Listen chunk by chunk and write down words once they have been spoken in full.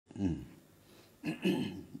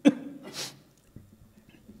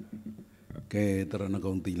Che erano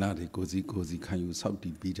contilati così che io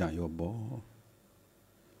salti pigia io boh.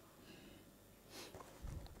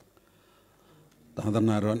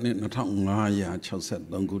 Tadana ne na thong nga ya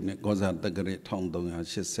 63 ခုနှစ်ကောဇာတက္ကရာ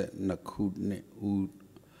1382ခုနှစ်ဦး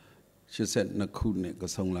82ခုနှစ်က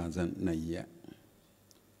ဆုံလာဇန်2ရက်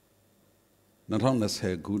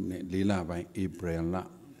2020ခုနှစ်4လပိုင်းဧပြီလ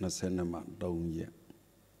22မှ3ရက်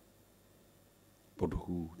ပုဒ်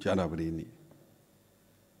ဟူကြာတာပရိနေ့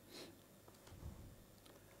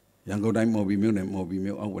ရန်ကုန်တိုင်းမော်ဘီမြို့နယ်မော်ဘီ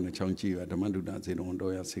မြို့အောက်ဝင်ချောင်းကြီးရဓမ္မဒုဒစေတုံ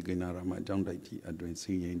တော်ရစေကိနာရမအကြောင်းတိုက်ကြီးအတွင်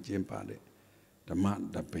စီရင်ကျင်းပတဲ့ဓမ္မ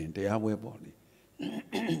တပင်တရားပွဲပေါ်လေ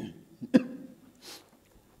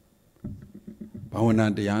ဘာဝနာ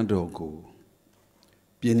တရားတော်ကို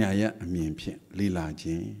ပညာရဲ့အမြင်ဖြင့်လေ့လာခြ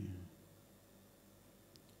င်း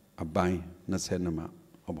အပိုင်း22မှာ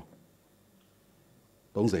ဟုတ်ပါ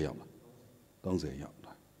30ရောက်လား30ရောက်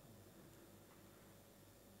လား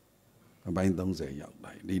အပိုင်း30ရောက်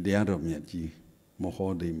လာဒီတရားတော်မြတ်ကြီးမ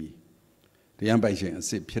ဟောသေးမီတရားပိုင်ရှင်အ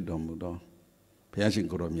စစ်ဖြစ်တော်မူသောဘုရားရှင်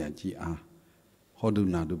ကိုယ်တော်မြတ်ကြီးအားဟောတု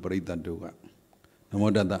နာတုပရိသတ်တို့ကနမော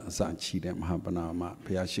တတအစချီတဲ့မဟာပဏာမ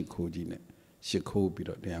ဘုရားရှိခိုးကြီးနဲ့ရှိခိုးပြီး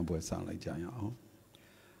တော့တရားပွဲစလိုက်ကြရအောင်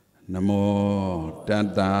နမောတ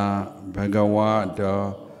တဘဂဝတော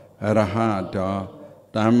အရဟတော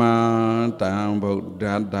သမ္မာသမ္ဗုဒ္ဓ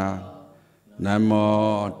တ္တနမော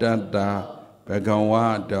တတဘဂဝ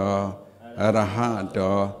တောအရဟ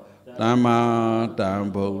တောသမ္မာသမ္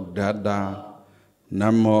ဗုဒ္ဓတ္တန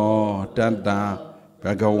မောတတဘ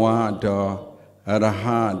ဂဝတောအရဟ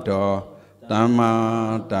တောသမ္မာ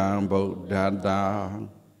သမ္ဗုဒ္ဓတ္တ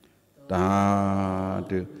သာ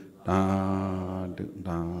ဓုသာဓု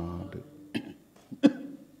သာဓု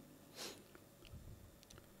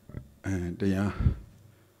တ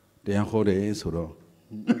ရားဟောတယ်ဆိုတော့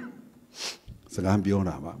စကားပြော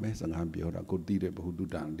တာပါပဲစကားပြောတာကိုသိတဲ့ဘုဒ္ဓ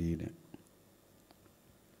တန်လေးနဲ့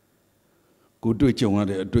ကိုတွေ့ကြုံရ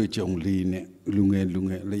တဲ့အတွေ့အကြုံလေးနဲ့လူငယ်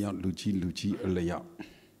အလျောက်လူကြီးအလျောက်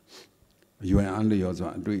အရွယ်အားလျော်စွာ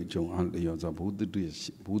အတွေ့အကြုံအားလျော်စွာဘုဒ္ဓ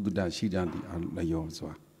တရှိကြသည့်အားလျော်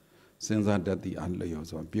စွာစဉ်းစားတတ်သည့်အားလျော်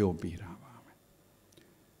စွာပြောပြတာပါပဲ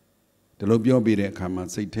ဒီလိုပြောပြတဲ့အခါမှာ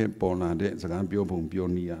စိတ်ထဲပေါ်လာတဲ့စကားပြောပုံပြော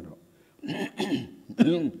နည်းရတော့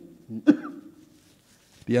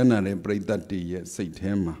တရားနာတဲ့ပရိသတ်တွေရဲ့စိတ်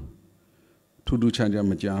ထဲမှာထူးထူးခြားခြား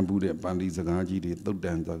မကြားဘူးတဲ့ပါဠိစကားကြီးတွေသုတ်တ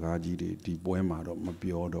န်စကားကြီးတွေဒီပွဲမှာတော့မ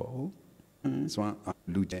ပြောတော့ဘူးစွမ်း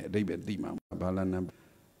လူကျအတိတ်ပဲသိမှာဘာလနံ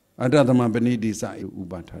အတ္တသမပဏိတိစဥ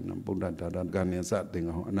ပါထနံဗုဒ္ဓဒါရကနေစသင်္ဃ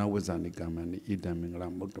ဟောအနာဝိဇ္ဇာနိကမ္မနိဣဒံမင်္ဂလ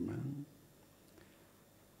မုဒ္ဓမံ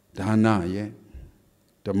ဒါနရဲ့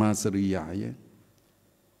ဓမ္မစရိယရဲ့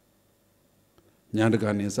ညာတက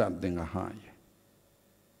နေစသင်္ဃဟရဲ့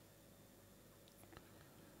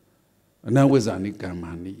အနာဝိဇ္ဇာနိကမ္မ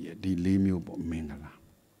နိရဲ့ဒီ၄မျိုးပေါ့မင်္ဂလာ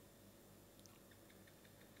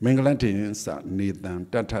မင်္ဂလာတင်စနေတံ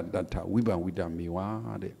တထဝိပဝိတမေဝါ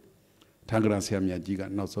တဲ့ထာဂရဆရာမြတ်ကြီးက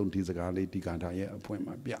နောက်ဆုံးဒီစကားလေးဒီကထာရဲ့အဖွင့်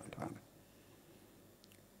မှာပြထားတယ်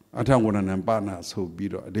အထဝရဏံပါဏဆို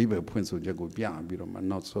ပြီးတော့အဓိပ္ပာယ်ဖွင့်ဆိုချက်ကိုပြပြီးတော့မှ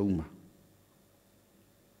နောက်ဆုံးမှာ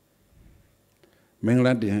မင်္ဂ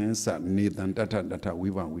လာတင်စနေတံတထဝိ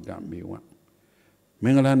ပဝိတမေဝါမ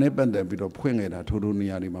င်္ဂလာနဲ့ပတ်သက်ပြီးတော့ဖွင့်ခဲ့တာထိုနေ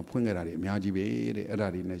ရာတွေမှာဖွင့်ခဲ့တာတွေအများကြီးပဲတဲ့အဲ့ဒါ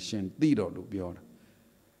တွေနဲ့ရှင်သိတော့လို့ပြောတာ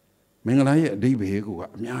မင်္ဂလာရဲ့အဓိပ္ပာယ်က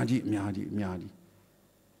အများကြီး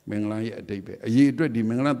မင်္ဂလာရဲ့အဓိပ္ပာယ်အရေးအတွက်ဒီ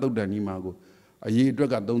မင်္ဂလာသုတ်တန်ကြီးမှာကိုအရေးအတွက်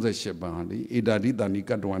က38ပါးလေဧတာဒိတာနိ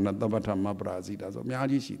ကတ္တဝနာသဗ္ဗထမပရာဇိတာဆိုအများ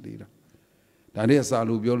ကြီးရှိသေးတာဒါတွေအစာ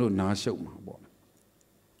လို့ပြောလို့နားရှုပ်မှာပေါ့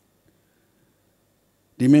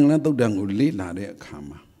ဒီမင်္ဂလာသုတ်တန်ကိုလေ့လာတဲ့အခါ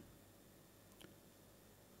မှာ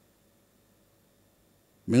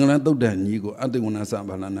မင်္ဂလာသုတ်တန်ကြီးကိုအတ္တဝနာသ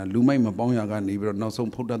ဘာလနာလူမိုက်မပေါင်းရကနေပြီးတော့နောက်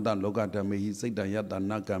ဆုံးဖုဒ္ဓတလောကဓမ္မေဟိစိတ်တယတ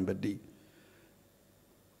နာကံပတိ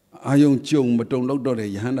အာယုံကြုံမတုံလောက်တော့တဲ့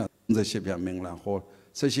ယဟန္တာ38ပြမင်္ဂလာဟော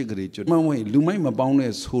18ကလေးကျွတ်မှန်ဝင်လူမိုက်မပေါင်း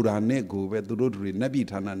တဲ့ဆိုတာနဲ့ကိုပဲသူတို့တွေနတ်ပြည်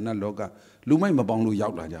ဌာနနတ်လောကလူမိုက်မပေါင်းလို့ရော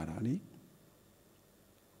က်လာကြတာလေ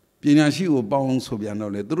ပညာရှိကိုပေါင်းဆိုပြန်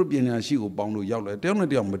တော့လေသူတို့ပညာရှိကိုပေါင်းလို့ရောက်လာတယောက်နဲ့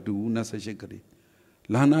တယောက်မတူဘူးနတ်18ကလေး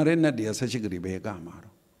လာနာတဲ့နတ်တွေက18ကလေးပဲကမှာ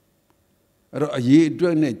တော့အဲ့တော့အရေးအတွ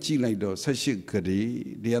က်နဲ့ကြည့်လိုက်တော့18ကလေး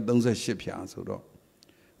138ဖြာဆိုတော့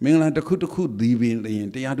မင်္ဂလာတစ်ခုဒီပင်လျင်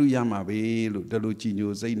တရားထုရမှာပဲလို့တလူကြည်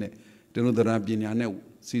ညိုစိတ်နဲ့တလူသရပညာနဲ့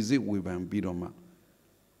စီစစ်ဝေဖန်ပြီးတော့မှ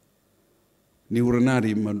နိဝရဏ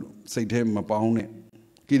တွေစိတ်ထဲမပေါင်းနဲ့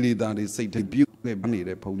ကိလေသာတွေစိတ်ထဲပြုတ်ခဲ့နေ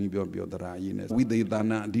တဲ့ဘုံကြီးပြောသရာကြီးနဲ့ဝိသေသ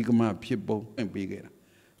နာအဓိကမဖြစ်ပုံပေးခဲ့တာ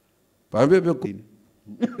ဘာပြော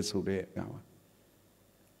ဆိုတဲ့အခါမှာ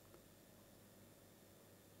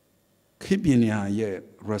ခေပညာရဲ့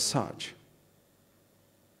research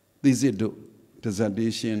သိစစ်တို့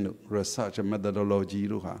dissertation research methodology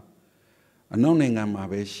တို့ဟာအနောက်နိုင်ငံမှာ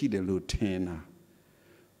ပဲရှိတယ်လို့ထင်တာ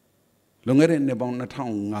လွန်ခဲ့တဲ့နှစ်ပေါင်း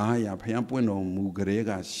2500ဖျံပွင့်တော်မူကြတဲ့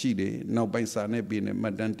ကရှိတယ်နောက်ပိုင်းစာနဲ့ပြည်နဲ့မှ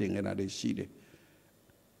တ်တမ်းတင်ခဲ့တာတွေရှိတယ်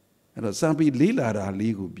အဲ့တော့စာပြီးလေးလာတာ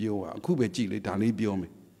လေးကိုပြောอ่ะအခုပဲကြည့်လေဒါလေးပြောမ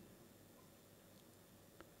ယ်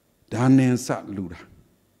ဒါနဲ့စလူ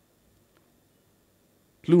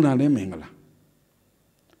တာလည်းမင်္ဂလာ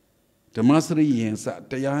ဓမ္မစရိယင်စ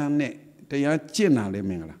တရားနဲ့တရားကျင့်တာလည်း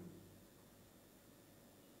မင်္ဂလာ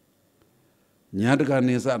ညာတက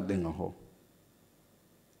နေစတင်ဟော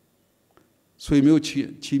ဆွေမျိုး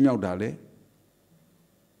ချီးမြှောက်တာလည်း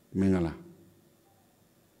မင်္ဂလာ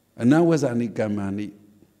အနဝဇ္ဇာနိကမ္မာနိ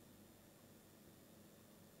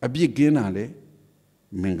အပြစ်ကင်းတာလည်း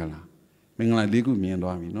မင်္ဂလာလေးခုမြင်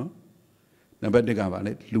သွားပြီနော်နံပါတ်1ကပါ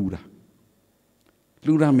လေ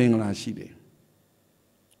လူတာမင်္ဂလာရှိတယ်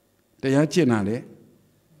တရားကျင့်တာလည်း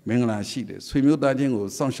မင်္ဂလာရှိတယ်ဆွေမျိုးသားချင်းကို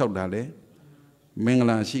စောင့်ရှောက်တာလည်းမင်္ဂ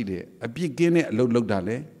လာရှိတယ်အပြစ်ကင်းတဲ့အလုပ်လုပ်တာလ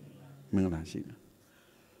ည်းမင်္ဂလာရှိတယ်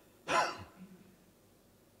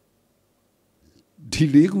ဒီ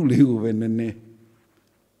လေးခုပဲနည်းနည်း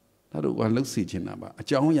ဒါတို့ကလှုပ်စီချင်တာပါအ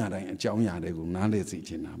ကြောင်းအရာတိုင်းအကြောင်းအရာတွေကိုနားလည်စီ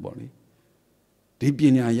ချင်တာပေါ့လေဒီပ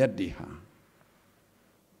ညာရက်တွေဟာ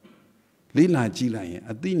လေးလာကြည့်လိုက်ရင်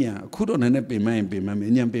အသိဉာဏ်အခုတော့နည်းနည်းပင်မရင်ပင်မမ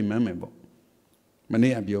ယ်ဉာဏ်ပင်မမယ်ပေါ့မ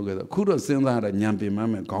နေ့ကပြောခဲ့တော့အခုတော့စဉ်းစားရဉာဏ်ပင်မ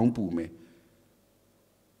မယ်ခေါင်းပူမယ်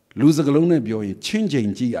လူစကလုံးနဲ့ပြောရင်ချင်းချိန်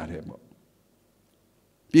ကြည့်ရတယ်ပေါ့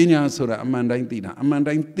ပညာဆိုတာအမှန်တိုင်းသိတာအမှန်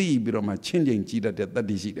တိုင်းသိပြီးတော့မှချင်းချိန်ကြည့်တတ်တဲ့တတ္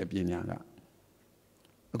တိရှိတဲ့ပညာက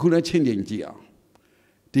အခုလည်းချင်းချိန်ကြည့်အောင်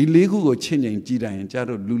ဒီလေးခုကိုချင်းချိန်ကြည့်တိုင်းကျ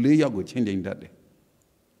တော့လူ4ယောက်ကိုချင်းချိန်တတ်တယ်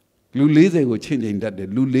လူ40ကိုချင်းချိန်တတ်တယ်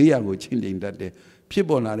လူ400ကိုချင်းချိန်တတ်တယ်ဖြစ်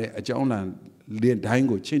ပေါ်လာတဲ့အကြောင်းလမ်းတိုင်း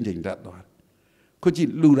ကိုချင်းချိန်တတ်သွားတယ်ခုကြည့်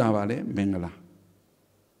လူတာပါလေမင်္ဂလာ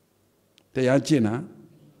တရားကျင့်တာ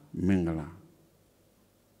မင်္ဂလာ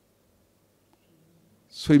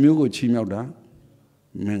ဆွေမျိုးကိုချီးမြှောက်တာ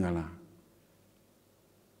မင်္ဂလာ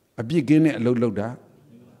အပြစ်ကင်းတဲ့အလုပ်လုပ်တာ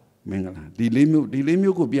မင်္ဂလာဒီလေး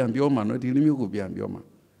မျိုးကိုပြန်ပြောမှာနော်ဒီလေးမျိုးကိုပြန်ပြောမှာ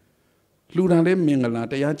လူတာလည်းမင်္ဂလာ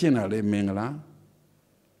တရားကျင့်တာလည်းမင်္ဂလာ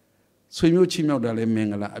ဆွေမျိုးချီးမြှောက်တာလည်းမင်္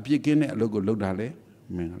ဂလာအပြစ်ကင်းတဲ့အလုပ်ကိုလုပ်တာလည်း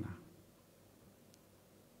မင်္ဂလာ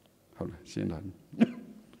ဟုတ်လားရှင်းလား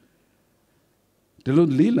ဒီလို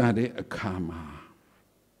လေးလာတဲ့အခါမှာ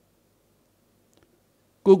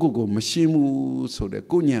ကိုမရှင်းဘူးဆိုတဲ့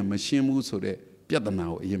ကိုညံမရှင်းဘူးဆိုတဲ့ပြဿနာ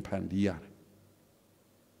ကိုအရင်ဖန်တီးရတယ်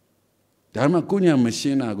ဒါမှကိုညံမရှ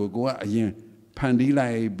င်းတာကိုကအရင်ဖန်တီးလို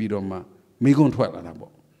က်ပြီးတော့မှမိခွန်းထွက်လာတာ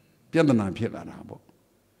ပေါ့ပြဿနာဖြစ်လာတာပေါ့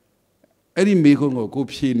အဲ့ဒီမိခွန်းကို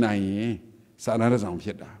ဖြေနိုင်ရင်စာနာတဲ့ဆောင်ဖြ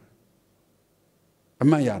စ်တာအ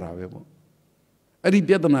မှတ်ရတာပဲပေါ့အဲ့ဒီ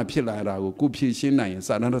ပြဿနာဖြစ်လာတာကိုဖြေရှင်းနိုင်ရင်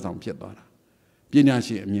စာနာတဲ့ဆောင်ဖြစ်သွားတာပညာ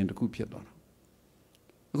ရှိအမြင်တစ်ခုဖြစ်သွားတာ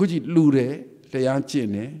အခုကြည့်လူတယ်တရားကျင့်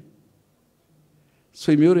တယ်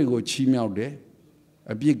ဆွေမျိုးတွေကိုချီးမြှောက်တယ်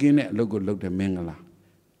အပြစ်ကင်းတဲ့အလုပ်ကိုလုပ်တယ်မင်္ဂလာ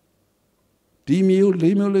ဒီမျိုး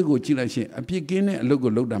4မျိုးလေးကိုကြည့်လိုက်ရှင်အပြစ်ကင်းတဲ့အလုပ်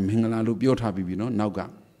ကိုလုပ်တာမင်္ဂလာလို့ပြောထားပြီးပြီနော်နောက်က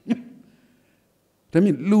ဒါမြ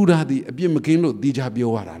င်လူတာဒီအပြစ်မကင်းလို့တီးခြားပြော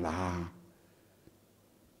ရတာလား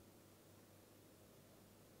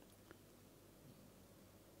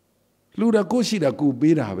လူတာကိုရှိတာကို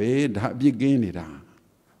ပေးတာပဲဒါအပြစ်ကင်းနေတာ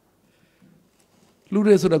လူ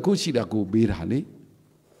တွေဆိုတာကိုရှိတာကိုပေးတာလေ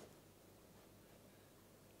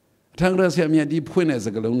အထံရဆရာမြတ်ဒီဖွင့်တဲ့စ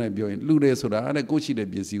ကားလုံးနဲ့ပြောရင်လူတွေဆိုတာတဲ့ကိုရှိတဲ့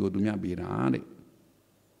ပစ္စည်းကိုသူများပေးတာတဲ့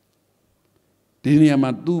ဒီနေရာ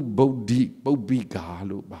မှာသူဗုဒ္ဓိပုပ္ပိကာ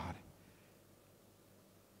လို့ပါတယ်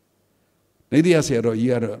နေတရားဆရာတော်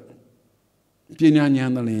ကြီးကတော့ပညာဉာ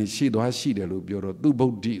ဏ်တလင်ရှိသွားရှိတယ်လို့ပြောတော့သူဗု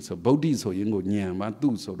ဒ္ဓိဆိုဗုဒ္ဓိဆိုရင်ကိုဉာဏ်မှာသူ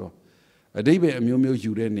ဆိုတော့အတိပ္ပယ်အမျိုးမျိုး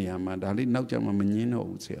ယူတဲ့နေရာမှာဒါလေးနောက်ကျမှမငင်းတော့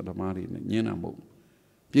ဘူးဆရာသမားတွေနဲ့ငင်းတာမဟုတ်ဘူး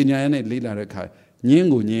ပညာရနဲ့လေးလာတဲ့ခါငင်း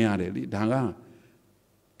ကိုငင်းရတယ်လေဒါက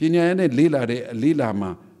ပညာရနဲ့လေးလာတဲ့အလေးလာမှာ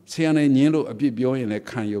ဆရာနဲ့ငင်းလို့အပြစ်ပြောရင်လည်း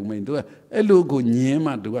ခံယုံမိန်သူကအဲ့လိုကိုငင်း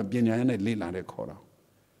မှသူကပညာရနဲ့လေးလာတဲ့ခေါ်တာ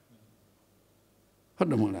ဟုတ်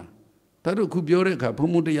တယ်မဟုတ်လားဒါတို့ခုပြောတဲ့အခါဘုံ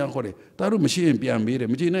ဘုံတရားခေါ်တယ်ဒါတို့မရှိရင်ပြန်မေးတယ်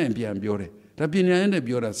မကျေနပ်ရင်ပြန်ပြောတယ်ဒါပညာရနဲ့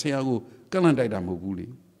ပြောတာဆရာကိုကန့်လန့်တိုက်တာမဟုတ်ဘူးလေ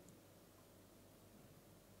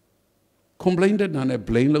complain တက်တာနဲ့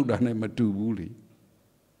blame လုပ်တာနဲ့မတူဘူးလေ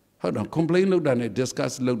ဟုတ်တော့ complain လုပ်တာနဲ့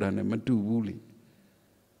discuss လုပ်တာနဲ့မတူဘူးလေ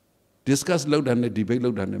discuss လုပ်တာနဲ့ debate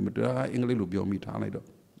လုပ်တာနဲ့မတူအင်္ဂလိပ်လိုပြောမိထားလိုက်တော့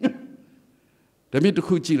ဒါမြစ်တစ်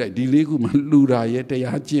ခုကြည့်လိုက်ဒီလေးခုမှလူတာရဲ့တ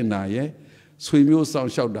ရားကျင့်တာရဲ့ဆွေမျိုးဆောင်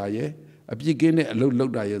လျှောက်တာရဲ့အပြစ်ကင်းတဲ့အလုပ်လု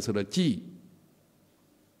ပ်တာရဲ့ဆိုတော့ကြည့်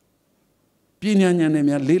ပညာဉာဏ်နဲ့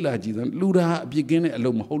များလေးလာကြည့်လူတာအပြစ်ကင်းတဲ့အ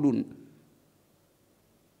လုပ်မဟုတ်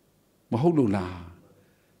လို့လား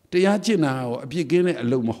တရားကျင့်တာကိုအပြစ်ကင်းတဲ့အ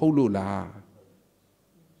လုပ်မဟုတ်လို့လား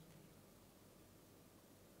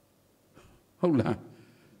ဟ ဟုတ်လား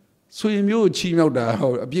ဆွေမျိုးချီမြောက်တာ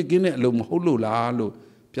ဟောအပြစ်ကင်းတဲ့အလုံးမဟုတ်လို့လားလို့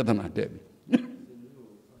ပြဿနာတက်ပြီ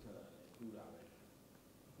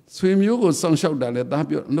ဆွေမျိုးကိုစောင့်ရှောက်တာလဲသား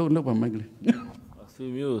ပြောလောက်ပါမိုက်ကလေးဆွေ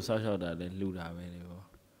မျိုးကိုစောင့်ရှောက်တာလဲလှူတာပဲလေပေါ့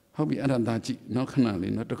ဟုတ်ပြီအဲ့ဒါသားကြည့်နောက်ခဏ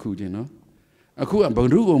လေးနော်တစ်ခုချင်းနော်အခုကဘုံ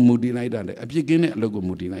တို့ကိုမူတည်လိုက်တာလေအပြစ်ကင်းတဲ့အလုပ်ကို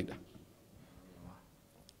မူတည်လိုက်တာ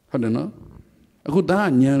ဟုတ်တယ်နော်အခုသား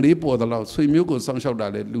ညံလေးပေါ်တော့ဆွေမျိုးကိုစောင့်ရှောက်တာ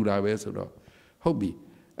လဲလှူတာပဲဆိုတော့ဟုတ်ပြီ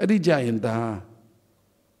အဲ့ဒီကြရင်သား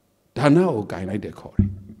ဒါနကိုဂိုင်လိုက်တယ်ခေါ်တယ်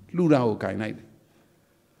လှူတာကိုဂိုင်လိုက်တယ်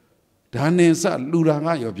ဒါနဲ့စလှူတာက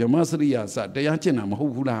ရောဗြဟ္မစရိယစတရားကျင့်တာမဟု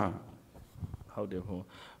တ်ဘူးလားဟုတ်တယ်ဟုတ်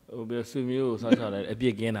ဟိုဆွေမျိုးကိုစောင့်ရှောက်တယ်အပြ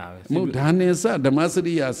စ်ကင်းတာပဲမဟုတ်ဒါနဲ့စဓမ္မစ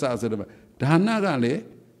ရိယစဆိုတော့ဒါနကလည်း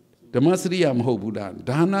ဓမ္မစရိယမဟုတ်ဘူးလား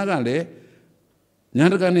ဒါနကလည်းညာ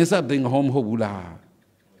တကနေစတင်ဟောမဟုတ်ဘူးလား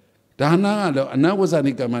ဒါနကလည်းအနဝဇ္ဇ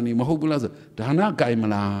နိကမ္မနီမဟုတ်ဘူးလားဆိုဒါနဂိုင်မ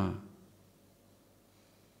လား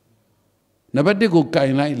နံပါတ်1ကိုဂို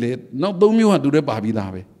င်လိုက်လေနောက်3မျိုးဟာသူလည်းပါပြီး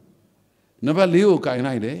သားပဲနံပါတ်4ကိုဂိုင်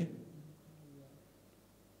လိုက်လေ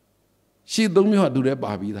ရှေ့3မျိုးဟာသူလည်း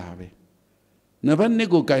ပါပြီးသားပဲနံပါတ်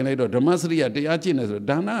2ကိုဂိုင်လိုက်တော့ဓမ္မစရိယတရားကျင့်တယ်ဆိုတော့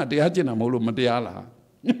ဒါနကတရားကျင့်တာမဟုတ်လို့မတရားလား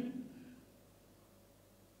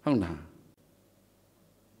ဟုတ်လား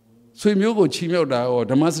ဆွေမျိုးကိုချီမြောက်တာရော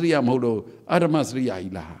ဓမ္မစရိယမဟုတ်လို့အဓမ္မစရိယ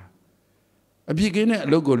ကြီးလားအပြစ်ကင်းတဲ့အ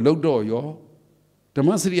လုပ်ကိုလုပ်တော့ရောဓမ္မ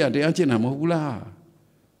စရိယတရားကျင့်တာမဟုတ်ဘူးလား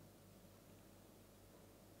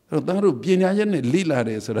အဲ့တော့တို့ပညာရက်နဲ့လိလာတ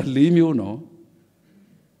ယ်ဆိုတာ4မျိုးနော်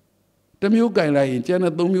တစ်မျိုးကင်လိုက်ရင်ကျန်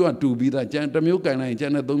တဲ့3မျိုးကတူပြီးသားကျန်တစ်မျိုးကင်လိုက်ရင်ကျ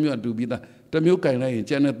န်တဲ့3မျိုးကတူပြီးသားတစ်မျိုးကင်လိုက်ရင်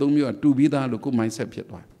ကျန်တဲ့3မျိုးကတူပြီးသားလို့ကိုယ် mindset ဖြစ်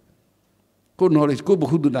သွားကိုယ် knowledge ကိုယ်ဘ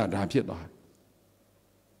ဟုတ္တဒါဖြစ်သွား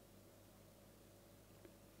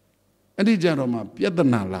အဲ့ဒီကြတော့မှပြဿ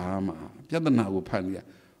နာလားမှာပြဿနာကိုဖန်ရ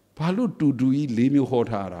ဘာလို့တူကြီး4မျိုးဟော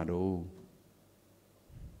ထားတာတော့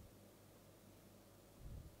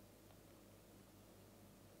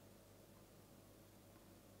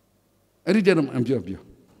အဲ့ဒီကြတော့အပြောတူ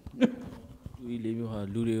ကြီး4မျိုးဟာ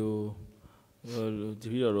လူတွေကိုတ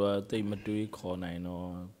ပည့်တော်တို့ကတိတ်မတွေးခေါ်နိုင်တော့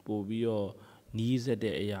ပို့ပြီးတော့နီးစက်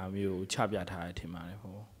တဲ့အရာမျိုးကိုချပြထားတယ်ထင်ပါတယ်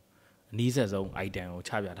ဟောအနီးစက်ဆုံး item ကို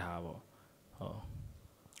ချပြထားတာပေါ့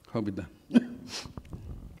ဟုတ်ပြီသား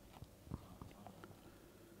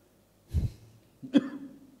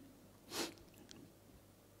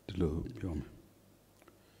ဒီလိုပြောမယ်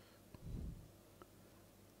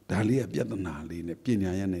ဒါလေးကပြဿနာလေးနဲ့ပ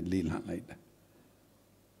ညာရနဲ့လေ့လာလိုက်တာ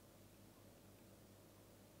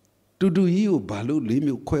တူကြီးကိုဘာလို့4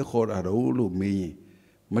မျိုးခွဲခေါ်တာတော့လို့မေးရင်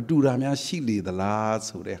မတူတာများရှိလေသလား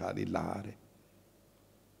ဆိုတဲ့ဟာလေးလာတယ်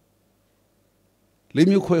4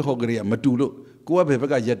မျိုးခွဲခေါ်ကြရမတူလို့ကိုကဘယ်ဘ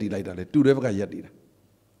က်ကရက်တည်လိုက်တာလဲတူတဲ့ဘက်ကရက်တည်တာ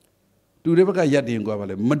တူတဲ့ဘက်ကရက်တည်ရင်ကိုကဘာ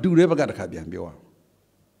လဲမတူတဲ့ဘက်ကတစ်ခါပြန်ပြောအောင်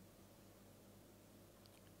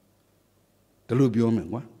ဒါလို့ပြောမယ်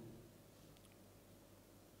ကွာ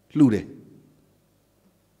လှူတယ်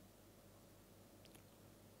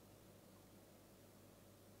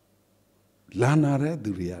လာနာတဲ့သူ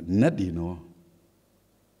တွေကနတ်ဒီနော်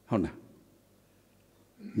ဟုတ်လား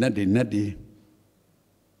နတ်ဒီနတ်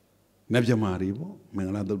ပြမာတွေပေါ့မင်္ဂ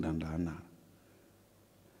လာသုတ်တန်ဒါနာ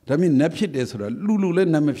ဒါမြင်နတ်ဖြစ်တယ်ဆိုတော့လှူလို့လ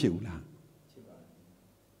ည်းနတ်မဖြစ်ဘူးလားဖြစ်ပါ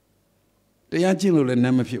တယ်တရားကျင့်လို့လည်းန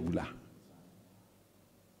တ်မဖြစ်ဘူးလား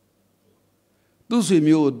သူ့ဆွေ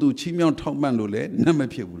မျိုးကိုသူချီးမြှောက်ထောက်ပံ့လို့လည်းနတ်မ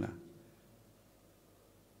ဖြစ်ဘူးလား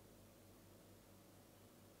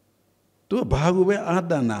သူကဘာကိုပဲအာ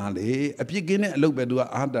တန်နာလေအပြစ်ကင်းတဲ့အလုပ်ပဲသူက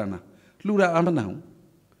အာတန်နာလှူတာအာမနာဘူး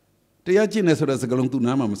တရားကျင့်တယ်ဆိုတဲ့စကားလုံးသူ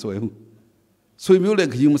နားမှာမစွဲဘူးဆွေမျိုးလည်း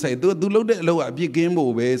ခယူမဆိုင်သူလုပ်တဲ့အလုပ်ကအပြစ်ကင်း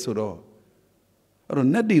ဖို့ပဲဆိုတော့အဲ့တော့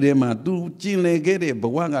နတ်တီထဲမှာသူကျင်လည်ခဲ့တဲ့ဘ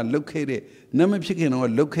ဝကလုပ်ခဲ့တဲ့နတ်မဖြစ်ခင်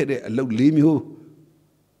တော့လုပ်ခဲ့တဲ့အလုပ်4မျိုး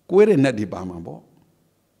ကွဲတဲ့နတ်တီပါမှာပေါ့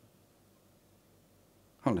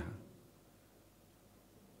ဟုတ်လား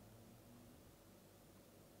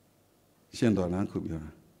ရှင်းတော်လားခုပြော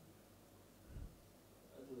တာ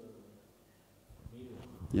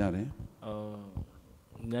ရတယ်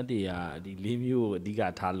နတ်တွေကဒီ4မျိုးကိုအဓိက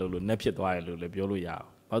ထားလို့နတ်ဖြစ်သွားတယ်လို့လည်းပြောလို့ရအောင်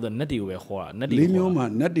ဘာလို့နတ်တွေကိုပဲခေါ်တာနတ်တွေ4မျိုးမှာ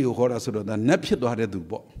နတ်တွေကိုခေါ်တာဆိုတော့ဒါနတ်ဖြစ်သွားတဲ့သူ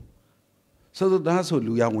ပေါ့ဆိုတော့ဒါဆို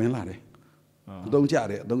လူရဝင်လာတယ်အသုံးချ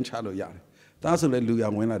တယ်အသုံးချလို့ရတယ်ဒါဆိုလည်းလူရ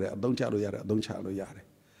ဝင်လာတယ်အသုံးချလို့ရတယ်အသုံးချလို့ရတယ်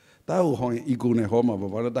ဒါကိုဟောရင် ego နဲ့ဟောမှာ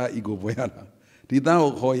ပေါ့ဘာလို့ဒါ ego ပွဲရတာဒီသား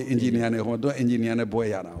ကိုခေါ်ရင် engineer နဲ့ဟောသူက engineer နဲ့ပွဲ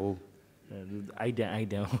ရတာဟုတ်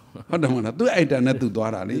item ဟုတ်တယ်မလားသူ item နဲ့သူ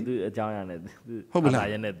သွားတာလေသူအကြောင်းရနဲ့ဟုတ်ပါလား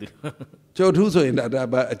ရနဲ့သူကျော်ထူးဆိုရင်ဒါ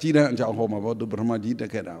အကြီးတန်းအကြောင်းဟောမှာပေါ့သူပထမကြီးတက်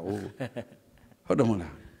ခဲ့တာဟုတ်တယ်မ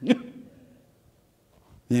လား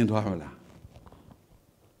မြင်သွားမလား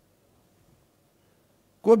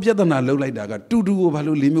ကိုပြဿနာလှုပ်လိုက်တာကတူကိုဘာ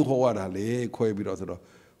လို့4မျိုးခေါ်ရတာလဲခွဲပြီးတော့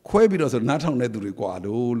ဆိုနားထောင်တဲ့သူတွေကွာ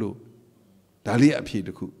လို့ဒါလေးအဖြေတ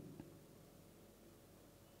စ်ခု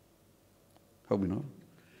ဟုတ်ပြီနော်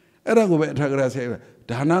အဲ့ဒါကိုပဲအထာဂရဆရာ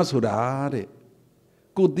ဒါနဆိုတာတဲ့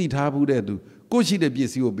ကိုသိထားဘူးတဲ့သူကိုရှိတဲ့ပစ္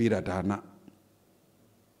စည်းကိုပေးတာဒါန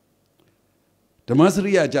ဓမ္မစ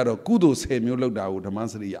ရိယကြတော့ကုသိုလ်10မျိုးလောက်တာကိုဓမ္မ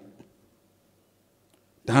စရိယ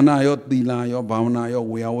ဒါနရောသီလရောဘာဝနာရော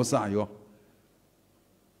ဝေယဝဆရော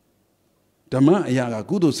ဓမ္မအရာက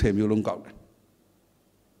ကုသိုလ်10မျိုးလုံးကောက်တယ်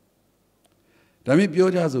ဒါမျိုးပြော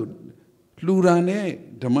ကြဆိုလှူဒါန်းနဲ့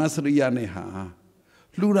ဓမ္မစရိယနဲ့ဟာ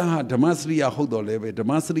လှူဒါန်းဟာဓမ္မစရိယဟုတ်တော်လဲပဲဓမ္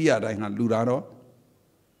မစရိယတိုင်းဟာလှူဒါန်းတော့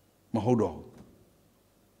မဟုတ်တော့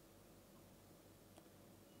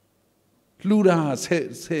လှူဒါန်းဟာ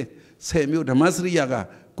10မျိုးဓမ္မစရိယက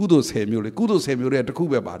ကုသိုလ်10မျိုးလေကုသိုလ်10မျိုးတဲ့တစ်ခု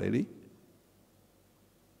ပဲပါတယ်လေ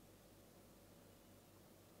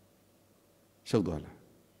ရှုပ်သွားလား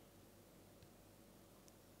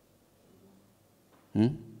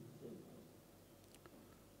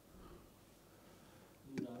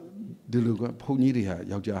ဒီလိုကဘုန်းကြီးတွေဟာ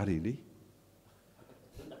ယောက်ျားတွေလေ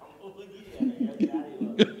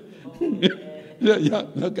ရ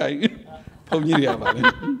ကိုင်ဘုန်းကြီးတွေကပါလေ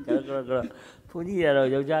ဘုန်းကြီးတွေကတော့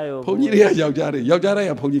ယောက်ျားရောဘုန်းကြီးတွေကယောက်ျားတွေယောက်ျားတိုင်း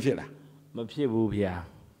ကဘုန်းကြီးဖြစ်လားမဖြစ်ဘူးဗျာ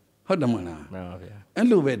ဟုတ်တယ်မလားမှန်ပါဗျာအဲ့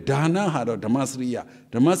လိုပဲဒါနဟာတော့ဓမ္မစရိယ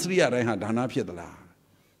တိုင်းဟာဒါနဖြစ်သလား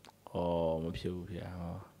ဩမဖြစ်ဘူးဗျာ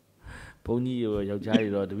ဘုန်းကြီးရောယောက်ျားတွေ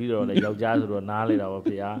တော့တပည့်တော်လည်းယောက်ျားဆိုတော့နားလေတာပါ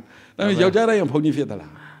ဗျာဒါပေမဲ့ယောက်ျားတိုင်းကဘုန်းကြီးဖြစ်သ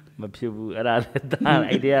လားမဖြစ်ဘူးအဲ့ဒါလည်းဒါ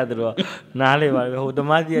အဲ့ဒီကသူတို့နားလေပါပဲဟိုဓမ္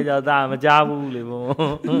မစီကကြောင့်ဒါမကြားဘူးလေဘုံ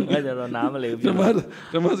အဲ့ကြတော့နားမလေဘူးဓ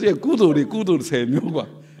မ္မစီကကုသိုလ်တွေကုသိုလ်10မျိုးကွာ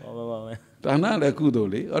ဟုတ်ပါမယ်ဒါနလည်းကုသိုလ်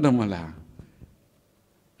လေဟုတ်တယ်မလား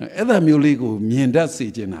အဲ့ဒါမျိုးလေးကိုမြင်တတ်စေ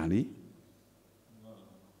ချင်တာလေ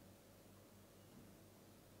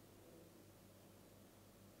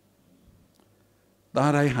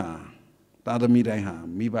သားတိုင်းဟာသားသမီးတိုင်းဟာ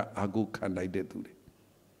မိဘအာကိုခံတိုက်တဲ့သူတွေ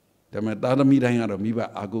ဒါပေမဲ့သားသမီးတိုင်းကတော့မိဘ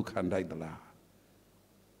အာကိုခံတိုက်သလား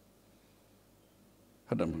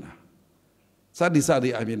ဟုတ်တယ်မလားစသ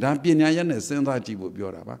ည်အပြင်ဒါပညာရက်နဲ့စဉ်းစားကြည့်ဖို့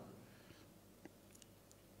ပြောတာပါ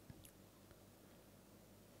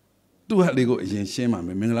သူ့ဟာလေးကိုအရင်ရှင်းပါမ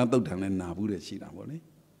ယ်မင်္ဂလာတုတ်တန်နဲ့နာဘူးတဲ့ရှိတာပေါ့လေ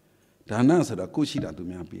ဒါနဆိုတော့ကိုရှိတာသူ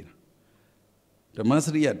များပေးတာဓမ္မစ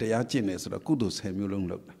ရိယတရားကျင့်တယ်ဆိုတော့ကုသိုလ်10မျိုးလုံး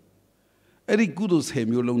လုပ်တာအဲ့ဒီကုသိုလ်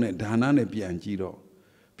10မျိုးလုံးနဲ့ဒါနနဲ့ပြန်ကြည့်တော့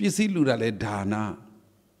ပစ္စည်းလူတာလဲဒါန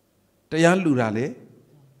တရားလူတာလဲ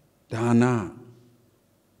ဒါန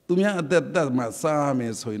သူများအသက်သက်မှစားမ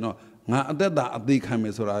ယ်ဆိုရင်တော့ငါအသက်သာအသေးခံမ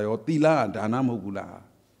ယ်ဆိုတာရောသီလကဒါနမဟုတ်ဘူးလား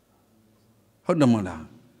ဟုတ်တယ်မလား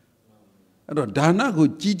အဲ့တော့ဒါနကို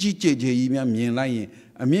ကြီးကြီးကျယ်ကျယ်ကြီးများမြင်လိုက်ရင်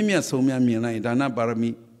အမြင့်မြတ်ဆုံးများမြင်လိုက်ရင်ဒါနပါရမီ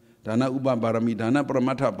ဒါနဥပပါရမီဒါနပရမ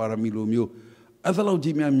တ္ထပါရမီလိုမျိုးအဲ့ဒါလောက်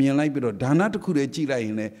ကြီးများမြင်လိုက်ပြီးတော့ဒါနတစ်ခုတည်းကြည့်လိုက်ရ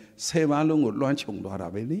င်လည်း10ပါးလုံးကိုလွှမ်းခြုံသွားတာ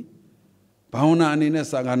ပဲလေဘာဝနာအနေနဲ့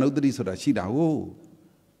စာဂနုတ္တိဆိုတာရှိတာကို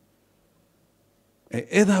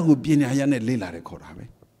အဲ့ဒါကိုပညာရနဲ့လေ့လာတယ်ခေါ်တာပဲ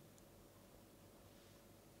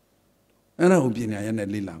အဲ့ဒါကိုပညာရနဲ့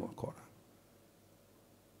လေ့လာကိုခေါ်တာ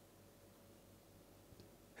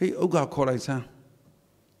ဟေးဥက္ကခေါ်လိုက်စမ်း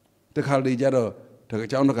တခါလေကြတော့တ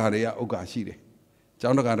ကျောင်းတခါတွေကဥက္ကရှိတယ်ကျော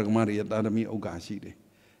င်းတခါတက္ကမတွေရဲ့သာသမီဥက္ကရှိတယ်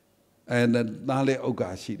သားလည်းဥက္က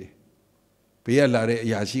ရှိတယ်ဘေးကလာတဲ့အ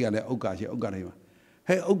ရာရှိကလည်းဥက္ကရှိဥက္ကတိုင်းမှာ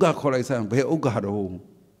ဟဲ့ဥက္ကခေါ်လိုက်စမ်းဘယ်ဥက္ကတော့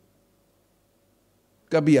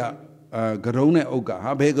ကပ္ပိယကရုံးနဲ့ဥက္က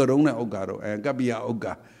ဟာဘယ်ကရုံးနဲ့ဥက္ကတော့ကပ္ပိယဥက္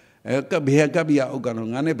ကဘယ်ကပ္ပိယဥက္ကတော့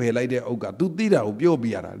ငါနဲ့ဘယ်လိုက်တဲ့ဥက္က तू သိတာကိုပြောပြ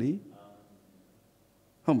ရတာလေ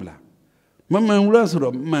ဟုတ်မလားမမှန်ဘူးလားဆို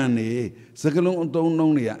တော့မှန်နေစကလုံးအတုံး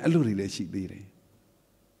လုံးတွေကအဲ့လိုတွေလည်းရှိသေးတယ်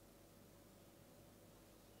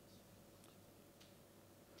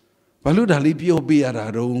ဘာလို့ဒါလေးပြောပြရတာ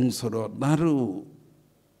တုံးဆိုတော့သားတို့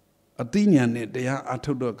အသိဉာဏ်နဲ့တရားအ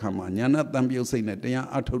ထုတ်တော့အခါမှာဉာဏ်တန်ပြုတ်စိတ်နဲ့တရား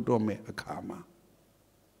အထုတ်တော့မဲ့အခါမှာ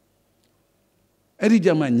အဲ့ဒီကြ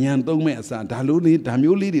မှာဉာဏ်သုံးမဲ့အစားဒါမျိုး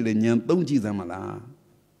လေးတွေလည်းဉာဏ်သုံးကြည့်စမ်းမလား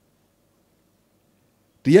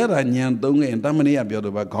ဒီရတာဉာဏ်သုံးခဲ့ရင်တမဏေကပြော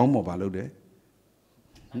တော့ဘာခေါင်းပေါ်ပါလို့တယ်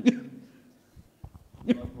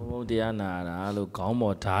ဘုံတရားနာတာလို့ခေါင်း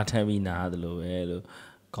ပေါ်ဓာတ်ထမ်းပြီးနာတယ်လို့ပဲလို့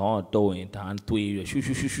ခေါင်းကတုံးရင်ဓာတ်တွေးပြီး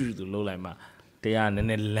ရှူသူလှုပ်လိုက်မှတရားနည်း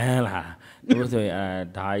နည်းလန်းလာလို့ဆိုရင်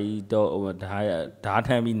ဓာကြီးတော့ဓာတ်ထ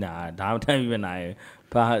မ်းပြီးနာဓာတ်ထမ်းပြီးမနာရင်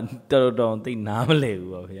ဘာတော်သိနားမလဲ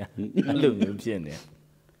ဘူးပါဗျာအဲ့လိုမျိုးဖြစ်နေ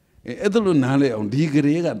အဲ့ဒါလို့နားလဲအောင်ဒီက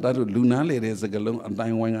လေးကတတ်လို့လူနားလေတဲ့စကလုံးအတို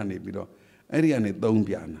င်းဝိုင်းကနေပြီးတော့အဲ့ဒီကနေသုံး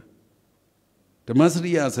ပြနာဓမ္မစ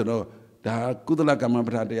ရိယဆိုတော့ဒါကုသလကမ္မပ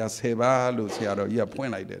ဋ္ဌာတရား10ပါးလို့ဆရာတော်ကြီးကဖွ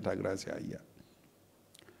င့်လိုက်တယ်ထာဂရဆရာကြီးက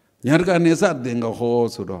ညာတကနေစသင်္ကဟော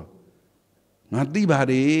ဆိုတော့ငါသိပါ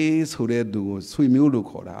တယ်ဆိုတဲ့သူကိုဆွေမျိုးလို့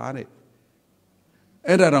ခေါ်တာတဲ့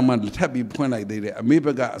အဲ့ဒါတော့မှထပ်ပြီးဖွင့်လိုက်သေးတယ်အမေဘ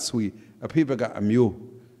က်ကအဆွေအဖေဘက်ကအမျိုး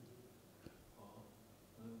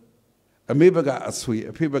a mebaga a sweet,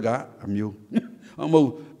 a paperga a mule.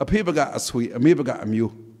 A paperga a sweet, a mebaga a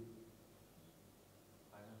mule.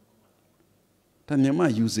 Tanyama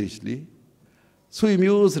usagely. Sweet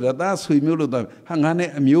mules that sweet mule of them hang on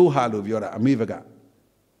a mule halo of your a mebaga.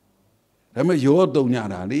 I mean, your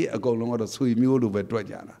donyanali, a go along with a sweet mule of a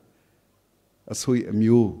dwajana. A sweet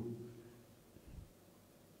mule.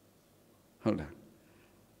 Hold on.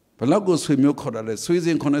 But now go sweet milk color, sweet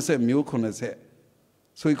in connoisseur, milk connoisseur.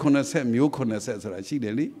 Sweet connoisseur, milk connoisseur, so I see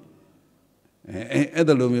daily. At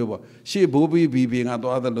the Lumio, she bobby being at the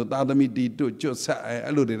other, the me did to just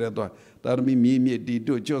alluded at that me did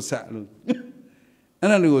to just saddle.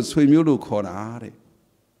 And I was sweet milk color.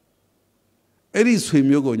 Eddie sweet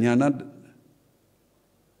milk on Yana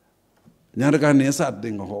Naraganesa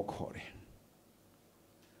ding a hawk hori.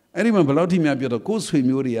 I remember allowed him to go sweet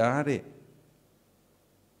milk.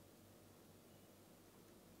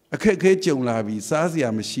 A cake Joan Lavi,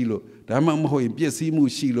 Sazia Machilo, Damamo in Piesimu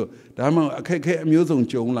Shilo, Damo a cake amusing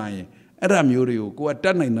Joan Line, Adam Murio, go at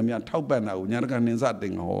Dana in the Taubana, Yanagan is that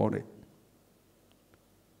thing a hore.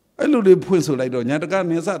 I look at Puzzle like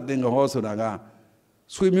Yanagan is that thing a horse or a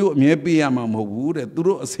swim you may be a mamma wood, a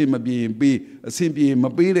duro a sima being be a simpi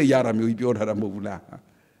mabile yaram you built her a movula.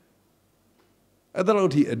 I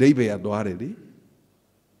thought he a day by a doarity.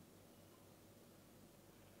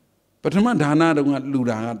 But a man dana don't want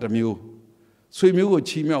Luda at the mule. Swim you or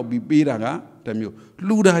chimel be beating the mule.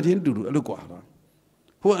 Luda didn't do a look at her.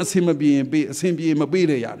 Who has him being a simpi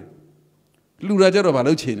mabile yard? Luda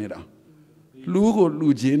Jarabalo chinera. Lugo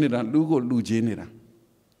Lugenera, Lugo Lugenera.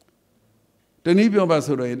 The Nibio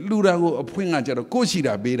Basore, Luda go a point at a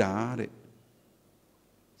cochida beta.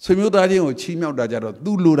 Swim you daddy or chimel dajaro,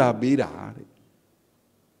 do Luda beta.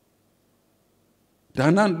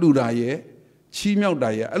 Dana Luda ye. Chi milk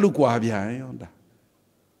diet, a look why behind.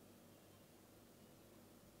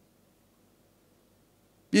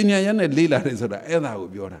 Pinyan and Lila is a Ella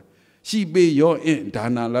of your. She be your in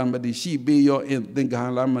Dana Lamadi, she be your in Dinka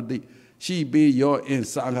Lamadi, she be your in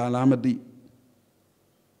Saga Lamadi.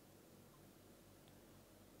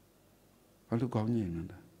 I look on you.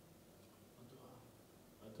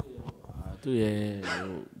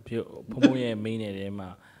 Pomoye main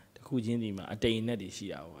Emma, the Kujindima, a day in that is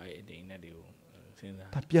she, a day in that you.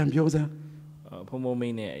 Tapian Biosa Pomo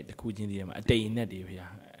main the Kujindium, a day in that area.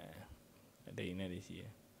 A day in that is here.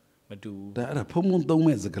 But do that a Pomon don't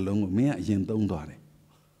make a galong of me, yen don't do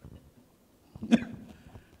it.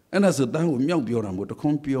 And as a down with milk bioram with the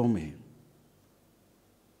compio me.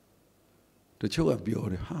 The show of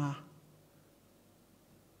Biore, ha.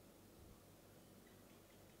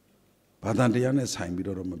 But then the honest time we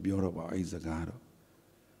don't have a bureau of Isagaro.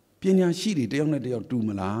 Pinya Shiri, the only day of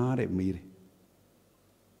Dumalare me.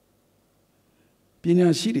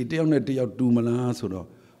 Pinya Shiri, the only day of Dumala, so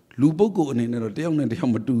Lubogo and in a day on the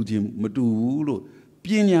Madu,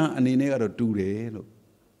 Pinya and in a do.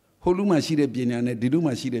 Holuma Shire Pinya and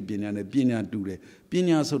Diduma Shire Pinya and Pinya do.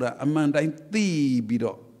 Pinya so that Amanda thee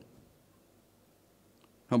bido.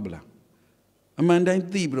 Humbler. Amanda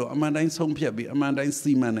Thibro, Amanda Sompiabi, Amanda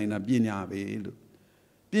Seaman in a Pinya Veil.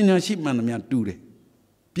 Pinya shipman me do.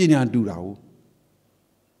 Pinya do rao.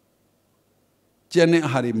 Janet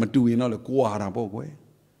Harry Madu in all a quarter way.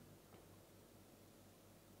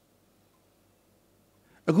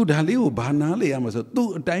 A good Halio Banale, I must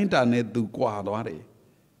do a dainta net do quadore.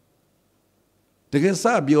 The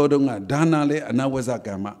Gesa Biodonga, Danale, and I was a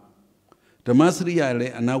gamma. The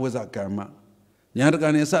Masriale, and I was a gamma.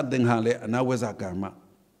 Yarganesa Denghale, and I was a gamma.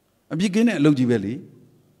 A beginner Logivelli.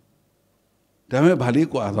 Dame Bali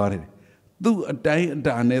quadore. Do a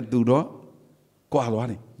dainta do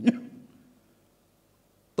quadore.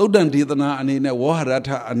 Todan Didana and in a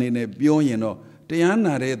Waharata and in a Bionino,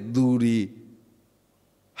 Diana Duri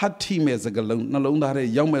had team as a galon, no longer a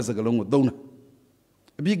young as a galon with Dona.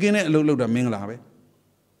 A beginner Lolo da Minglabe.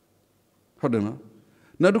 Hodana.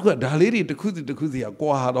 Naduka Daliri to Kuzi a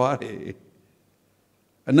Quahadore.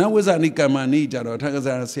 And now was Anika Manija or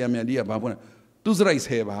Tagazana Siamadia Babuna. Tuzrais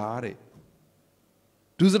have Hare.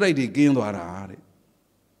 Tuzrai de Gindware.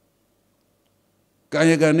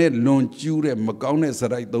 Kayagane launch jure Macaune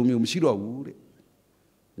Sarai Domium Shiro Wood.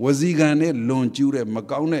 Was he gane launch jure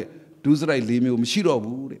Macaune, Tuzrai Limium Shiro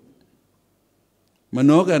Wood.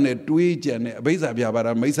 Manogane Twitch and Beza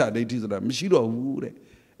Biabara Mesa de Tizra, Mishiro Wood.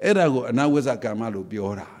 Erago and I was a Kamalo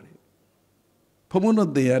Biorari. Pomono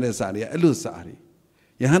de Yaresari, Elusari.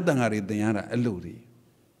 Yahantangari de Yara Eluri.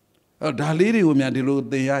 Oh, Daliri Umiadilo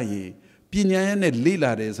de Yaye, Pina and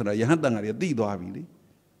Lila Resra, Yahantangari, Dido Avili.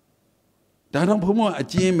 Daram Pomo a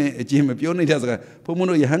Jim Pioni has a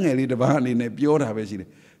Pomono Yahangari the Bahani in a Biora Vesile.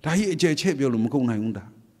 Tahi Chepulum Kunayunda.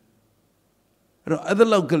 other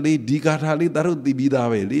locally, Dicatali, Daru Dibida,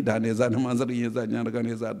 Danesa, Mazari,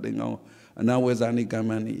 Yanganesa, Dingo, and now was Annie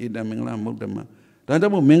Kamani, Ida Mingla Mutama.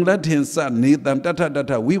 Dandamu Mingla Tinsa, need than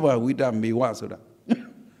Tata, we were with them, me was.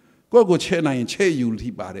 Go Chena and Che you,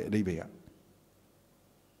 Tibare, Libya.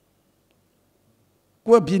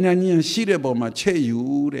 Go Pinani and Shidabo, my Che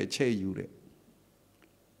you,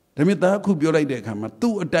 the Mita could be like the Kama,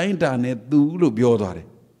 two a dine down at do Lubiodare.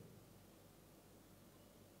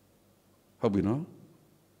 How we know?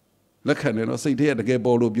 Look at it, say here the gay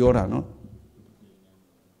ball of Biora, no?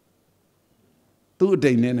 Two a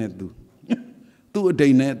day net do. သူ့အတိ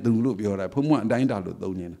တ်နဲ့သူလို့ပြောတာဘုံဘွားအတိုင်းတာလို့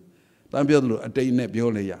သုံးနေတာတန်းပြောသလိုအတိတ်နဲ့ပြော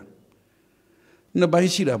လေရနှစ်ပို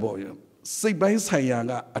င်းရှိတာပေါ့စိတ်ပိုင်းဆိုင်ရာ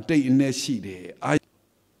ကအတိတ်အနဲ့ရှိတယ်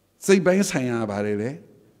စိတ်ပိုင်းဆိုင်ရာပါတယ်လေ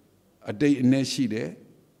အတိတ်အနဲ့ရှိတယ်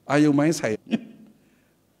အာယုံပိုင်းဆိုင်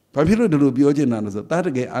ဘာဖြစ်လို့ဒီလိုပြောချင်တာလဲဆိုတားတ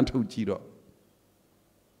ကယ်အထုတ်ကြည့်တော့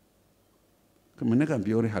ကမနေ့က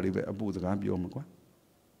ပြောတဲ့ဟာလေးပဲအပူစကားပြောမှာကွာ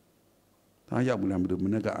ဒါရောက်ဘူးလားမသိဘူးမ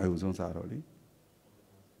နေ့ကအာယုံဆုံးစားတော့လေ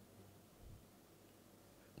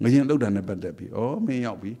ငရင်လောက်တာနဲ့ပတ်သက်ပြီးဩမင်း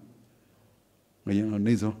ရောက်ပြီငရင်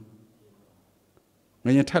နေဆုံးင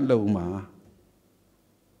ရင်ထပ်လုံမှာ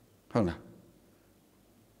ဟုတ်လား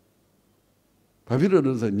ဘာဖြစ်လို့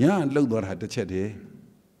လဲဆိုညလှုပ်သွားတာတစ်ချက်တည်း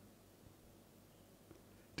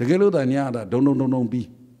တကယ်လို့တာညတာဒုံပြီး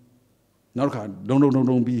နောက်တစ်ခါဒုံ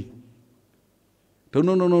ပြီးဒုံ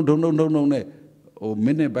နဲ့ဟို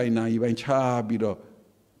မိနစ်ပိုင်းနာရီပိုင်းချပြီးတော့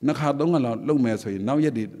နှစ်ခါသုံးခါလောက်လှုပ်မယ်ဆိုရင်နောက်ရ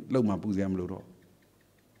က်တွေလှုပ်မှပူစရာမလိုတော့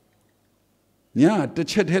ညတစ်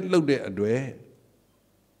ချက်တည်းလှုပ်တဲ့အတွေ့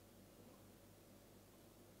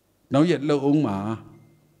နောက်ရက်လှုပ်အောင်မှာ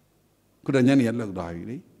ခုတညနေလှုပ်သွားပြီ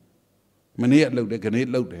လေမနေ့ကလှုပ်တယ်ခနေ့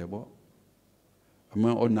လှုပ်တယ်ပေါ့အမှ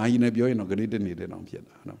န်အော်နိုင်နေပြောရင်တော့ခနေ့တနေ့တည်းတော့ဖြစ်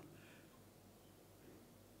တာနော်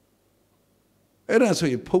အဲ့ဒါဆို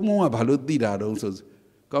ရင်ဖုံးကဘာလို့သိတာတုံးဆို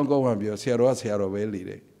ကောင်းကပြောဆရာတော်ပဲလေ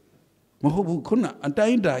တယ်မဟုတ်ဘူးခုနအတို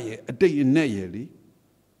င်းတာရဲ့အတိတ်အနဲ့ရဲ့လေ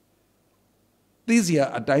သိစရာ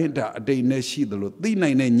အတိုင်းတာအတိတ်နဲ့ရှိတယ်လို့သိ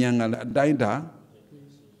နိုင်တဲ့ဉာဏ်ကလည်းအတိုင်းတာ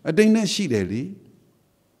အတိတ်နဲ့ရှိတယ်လေ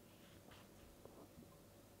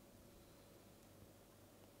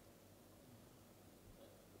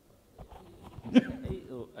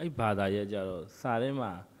အဲ့ဘာသာရဲ့ကြတော့စာထဲ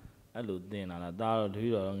မှာအဲ့လိုသင်လာတာဒါတော့တပ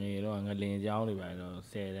ည့်တော်ငယ်တော့ငလင်ကျောင်းတွေပါတော့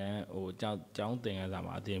10တန်းဟိုကျောင်းသင်ခန်းစာ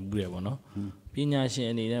မှာအသင်ဘူးတယ်ပေါ့နော်ပညာရှင်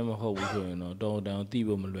အနေနဲ့မဟုတ်ဘူးဆိုရင်တော့တော်တော်သိ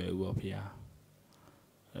ဖို့မလွယ်ဘူးပေါ့ဖေဟာ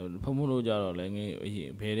ဖုံလို့ကြတော့လည်းငယ်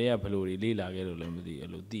ဘယ်တွေကဘလို့တွေလေ့လာခဲ့လို့လည်းမသိအဲ့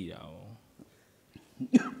လိုသိတာ哦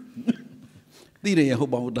သိတယ်ဟု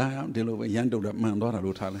တ်ပါဘူးဒါဒီလိုပဲရန်တုတ်တာမှန်သွားတာ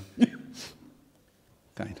လို့ထားလိုက်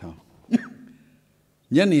ကြိုင်ထောင်း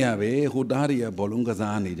ညနေရပဲဟိုသားတွေကဘောလုံးက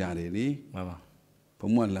စားနေကြတယ်လေမှန်ပါဘုံ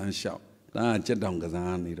မလန်းလျှောက်ဒါကကြက်တောင်က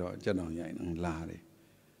စားနေတော့ကြက်တောင်ရိုက်လာတယ်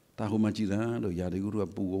ဒါဟိုမှာကြည်စမ်းလို့ရာဒီကူက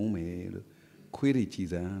ပူအောင်မယ်လို့ခွေးတွေကြည်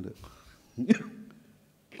စမ်းလို့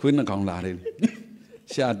ခွေးနှကောင်လာတယ်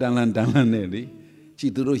ရှာတန်းလန်းနဲ့လေကြ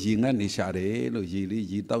ည်သူတို့ရေငတ်နေရှာတယ်လို့ရေလေး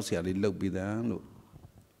ရေတောက်ဆရာလေးလှုပ်ပြီးသားလို့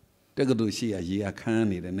တက်ကတူရှိရရေအခန်း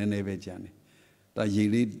နေတယ်နည်းနည်းပဲကြာနေဒါရေ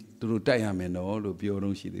လေးသူတို့တိုက်ရမယ်နော်လို့ပြော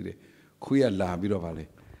တော့ရှိသေးတယ်ခွေးကလာပြီးတော့ဗာလေ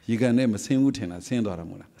ရေကန်နဲ့မဆင်းဘူးထင်လားဆင်းသွားတာ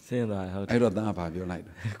မို့လားဆင်းသွားဟုတ်အဲ့တော့သားကဘာပြောလိုက်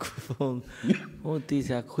လဲဟိုတီ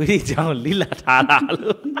စာခွေးကြောင်လိလာထားတာ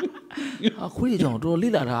လို့ဟာခွေးကြောင်တော်လိ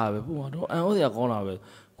လာထားတာပဲပုံတော့အန်ဩစရာကောင်းတာပဲ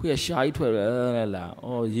ခွေးကရှာကြီးထွက်တယ်လာဩ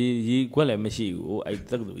ရေခွက်လည်းမရှိဘူးဟိုအဲ့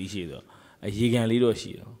တက်ကတူကြီးရှိတော့အဲ့ရေကန်လေးတော့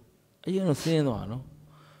ရှိတော့အဲ့ရင်တော့ဆင်းသွားနော်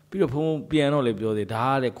ပြီးတော့ဖုံပြန်တော့လေပြောသေးဒါ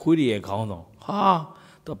ကတဲ့ခွေးတွေရဲ့ခေါင်းဆောင်ဟာ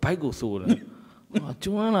တော့ဘိုက်ကိုစိုးတယ်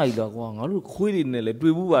ကျွမ်းလာပြီတော့ကွာငါတို့ခွေးတွေနဲ့လည်း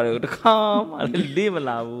တွေ့ဘူးပါတယ်တခါမှလည်းလေးမ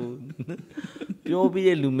လာဘူးပြောပြ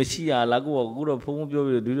တဲ့လူမရှိရလားကိုတော့ဖုံပြော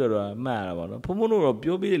ပြီးဒူးတော့မှတ်ရတာပါနော်ဖုံတို့တော့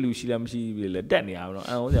ပြောပြတဲ့လူရှိလားမရှိဘူးလေတက်နေရပါတော့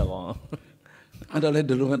အန်ဟောစရာကောင်းအဲ့တော့လေ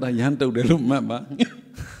ဒီလိုမှရမ်းတုတ်တယ်လို့မှတ်ပါ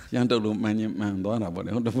ရမ်းတုတ်လို့မှန်ရင်မှန်သွားတာပေါ့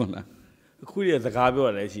လေဟုတ်တယ်မဟုတ်လားခွေးတွေစကားပြောရ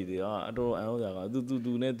တယ်ရှိသေးတယ်အတော်အန်ဟောစရာကောင်း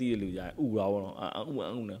သူနဲ့တီးတဲ့လူကြီးဥတာပေါ့နော်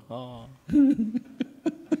ဥနဲ့ဟာ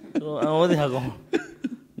တော့အန်ဟောစရာကောင်း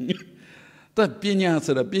แต่ပညာ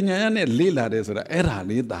ဆိုတော့ပညာရနဲ့လေးလာတယ်ဆိုတော့အဲ့ဒါ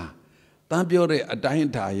လေးသားတန်းပြောတဲ့အတိုင်း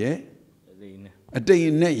အတာရဲ့အတိတ်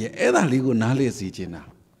နဲ့ရဲ့အဲ့ဒါလေးကိုနားလေစီခြင်းတာ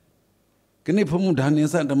ခဏဖုံဒါနေ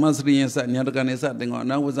စဓမ္မစရိယစညာတကနေစတင်ကောအ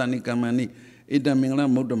နာဝဇာနိကမ္မနိဣတမင်္ဂလ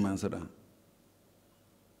မုဒ္ဓမံဆိုတာ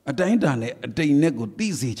အတိုင်းတာနဲ့အတိတ်နဲ့ကိုသိ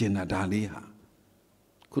စေခြင်းတာဒါလေးဟာ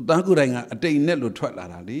ခုသားကိုယ်တိုင်ကအတိတ်နဲ့လို့ထွက်လာ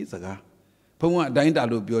တာလေစကားဖုံကအတိုင်းတာ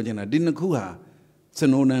လို့ပြောခြင်းတာဒီနှစ်ခုဟာစ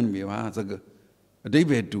နိုးနန်းမြေပါစကားအတိတ်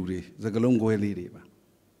ပဲတူတွေစကလုံးခွဲလေးတွေပါ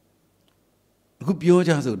အခုပြော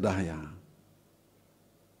ကြဆိုတာဟာ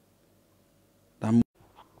ဒါ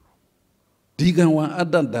ဒီကံဝအတ္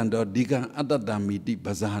တတံတော့ဒီကံအတ္တတံမိတိပ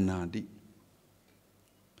ဇာနာတိ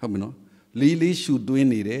ဟုတ်ပြီနော် Lily should do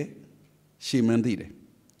in it, she mandate.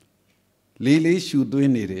 Lily should do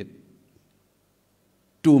in it,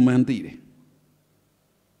 two mandate.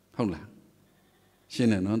 Hola, she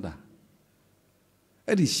nanda.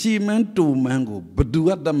 Eddie, she meant two mango, but do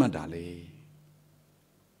at the madale.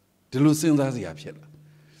 The Lucian as the apple.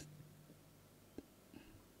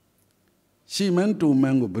 She meant two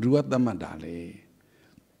mango, but do at the madale.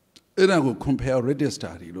 And I will compare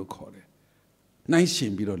register, you call it. Nice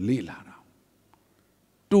shame be Lila.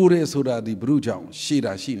 တူတယ်ဆိုတာဒီဘုရုကြောင့်ရှည်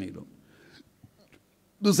တာရှိနေလို့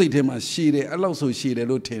သူစိတ်ထဲမှာရှည်တယ်အဲ့လောက်ဆိုရှည်တယ်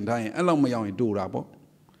လို့ထင်ထားရင်အဲ့လောက်မရောက်ရင်တူတာပေါ့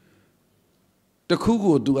တခု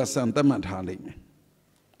ကိုသူကစံသတ်မှတ်ထားလိမ့်မယ်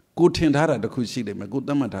ကိုထင်ထားတာတခုရှိလိမ့်မယ်ကိုသ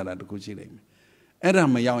တ်မှတ်ထားတာတခုရှိလိမ့်မယ်အဲ့ဒါ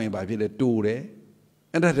မရောက်ရင်ဘာဖြစ်လဲတူတယ်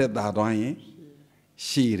အဲ့ဒါတည်းသာသွားရင်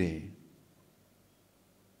ရှည်တယ်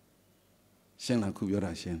ရှင်းလားခုပြော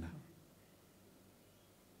တာရှင်းလား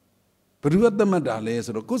ဘယ်သူကသတ်မှတ်တာလဲ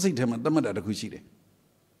ဆိုတော့ကိုယ်စိတ်ထဲမှာသတ်မှတ်တာတခုရှိတယ်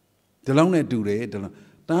ဒီလောက်နဲ့တူတယ်ဒီလောက်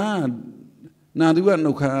ဒါနာသူက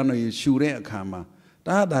နှုတ်ခမ်းနေရှူတဲ့အခါမှာ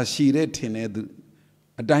ဒါရှည်တဲ့ထင်တဲ့သူ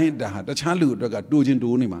အတိုင်းဒါဟာတခြားလူအတွက်ကတူချင်းတူ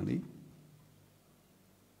နေမှာလေ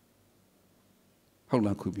ဟုတ်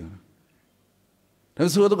လားခုပြောတာဒါ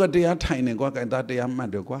ဆိုတော့တရားထိုင်နေကွာကဲဒါတရားမှတ်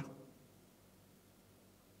တယ်ကွာ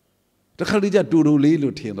တခါလေးကျတူတူလေး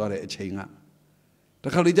လို့ထင်သွားတဲ့အချိန်ကတ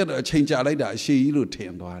ခါလေးကျတော့အချိန်ကြာလိုက်တာအရှိကြီးလို့ထ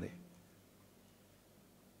င်သွားတယ်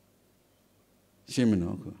ရှင်းမ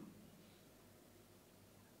နော်ခု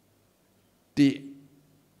တိ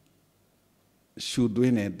ရှူသွ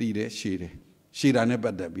င်းတယ်တည်တယ်ရှည်တယ်ရှည်တာနဲ့ပ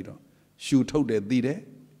တ်သက်ပြီးတော့ရှူထုတ်တယ်တည်တယ်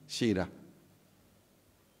ရှည်တာ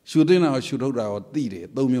ရှူသွင်းတာကိုရှူထုတ်တာကိုတည်တယ်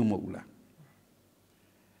သုံးမျိုးမဟုတ်ဘူးလား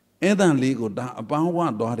အဲ့ဒါလေးကိုဒါအပန်းဝ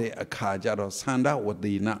သွားတဲ့အခါကျတော့သန္ဓဝ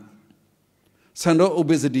တိနသန္ဓ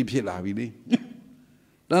obesity ဖြစ်လာပြီလေ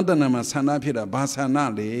တန်တနာမှာသန္ဓဖြစ်တာဘာသန္ဓ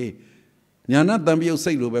လေညာနာတံပြုတ်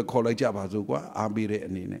စိတ်လိုပဲခေါ်လိုက်ကြပါစို့ကွာအားပေးတဲ့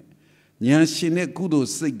အနေနဲ့ညာရှင်တဲ့ကုသိုလ်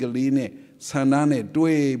စိတ်ကလေးနဲ့သန္ဓနဲ့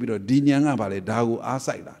တွဲပြီးတော့ဒီညာကဘာလဲဒါကိုအား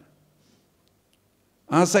စိုက်လာတယ်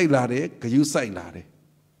အားစိုက်လာတယ်ဂယုစိုက်လာတယ်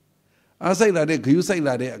အားစိုက်လာတဲ့ဂယုစိုက်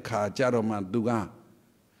လာတဲ့အခါကျတော့မှသူက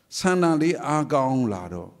သန္ဓလေးအားကောင်းလာ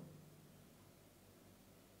တော့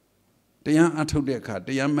တရားအထုတ်တဲ့အခါတ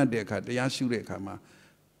ရားမှတ်တဲ့အခါတရားရှုတဲ့အခါမှာ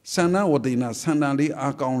သန္ဓဝတိနာသန္ဓလေး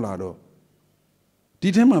အားကောင်းလာတော့ဒီ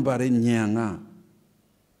ထဲမှာပါတဲ့ဉာဏ်က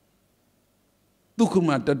ဒုက္ခမ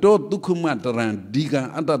တတောဒုက္ခမတရံဒီကံ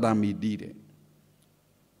အတ္တတာမီတီးတယ်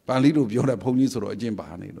ပါဠိလိုပြောတဲ့ဘုန်းကြီးဆိုတော့အကျင့်ပါ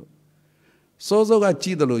နေလို့စောစောကကြ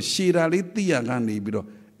ည့်တယ်လို့ရှည်တာလေးသိရကနေပြီးတော့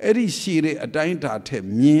အဲ့ဒီရှည်တဲ့အတိုင်းတာထက်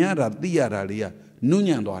မြင်ရတာသိရတာလေးကနု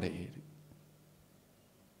ညံ့သွားတယ်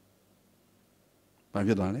ဘာ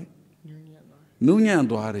ဖြစ်သွားလဲနုညံ့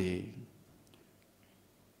သွားတယ်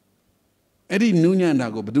အဲ့ဒီနုညံ့တာ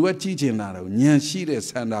ကိုဘယ်သူကကြည့်ချင်လာတော့ဉာဏ်ရှိတဲ့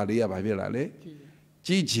စန္ဒာလေးကဘာဖြစ်လာလဲကြ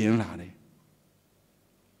ည့်ချင်လာတယ်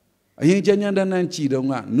အရင်ကျန်ကျန်တန်းတန်းကြည်တော့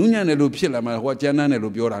ကနုညံ့တယ်လို့ဖြစ်လာမှဟောကျန်တန်းတယ်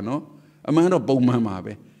လို့ပြောတာနော်အမှန်တော့ပုံမှန်ပါ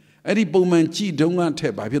ပဲအဲ့ဒီပုံမှန်ကြည်တုံးကထ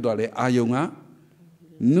က်ဘာဖြစ်သွားလဲအာယုံက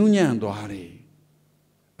နုညံ့သွားတယ်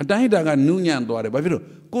အတိုင်းတာကနုညံ့သွားတယ်ဘာဖြစ်လို့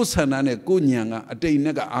ကိုယ်ဆန္ဒနဲ့ကိုယ်ဉာဏ်ကအတိတ်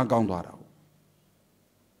နဲ့ကအားကောင်းသွားတာ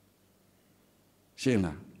ရှင်း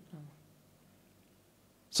လား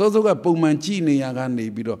စောစောကပုံမှန်ကြည်နေရကနေ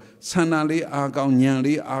ပြီးတော့ဆန္ဒလေးအားကောင်းဉာဏ်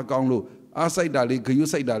လေးအားကောင်းလို့အားစိုက်တာလေးဂယု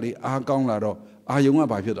စိုက်တာလေးအားကောင်းလာတော့အာယုံက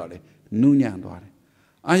ဘာဖြစ်သွားလဲနုညံ့သွားတယ်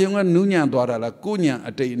အာယုံကနုညံ့သွားတာလားကိုဉာဏ်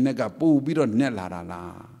အတိတ်နဲ့ကပို့ပြီးတော့နဲ့လာတာ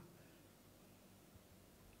လား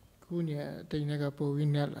ကိုဉာဏ်အတိတ်နဲ့ကပို့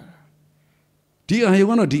ပြီးနဲ့လာတာဒီအာယုံ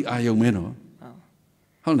ကတော့ဒီအာယုံပဲနော်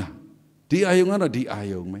ဟုတ်လားဒီအာယုံကတော့ဒီအာ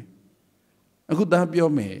ယုံပဲအခုသားပြော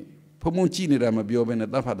မယ်ဖုံဖုံကြည့်နေတာမပြောဘဲနဲ့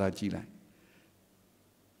သတ်ဖတ်တာကြည့်လိုက်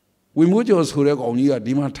ဝိမုကျော်ဆိုတဲ့ကောင်ကြီးက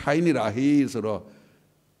ဒီမှာထိုင်းနေတာဟေးဆိုတော့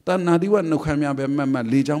တဏှာတိဝနှုတ်ခမ်းများပဲမှတ်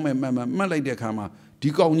လေချောင်းပဲမှတ်လိုက်တဲ့အခါမှာဒီ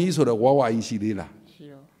ကောင်ကြီးဆိုတော့ဝါဝါကြီးရှိသေးလားရှိ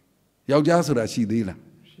တော့ယောက်ျားဆိုတာရှိသေးလား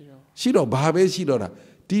ရှိတော့ဘာပဲရှိတော့တာ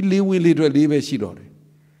ဒီလေးဝင်လေးတွေလေးပဲရှိတော့တယ်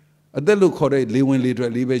အသက်လို့ခေါ်တဲ့လေးဝင်လေးတွေ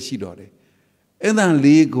လေးပဲရှိတော့တယ်အဲ့ဒါ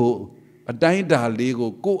လေးကိုအတိုင်းတာလေးကို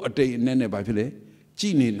ကိုယ်အတိတ်အနဲ့ဘာဖြစ်လဲကြ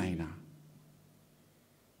ည်နေနိုင်တာ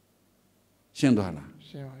ရှင်းသွားလား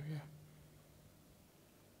ရှင်းပါဗျာ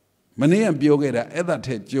မနေ့ကပြောခဲ့တာအဲ့ဒါထ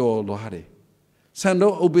က်ကြော်သွားတယ်ဆန္ဒ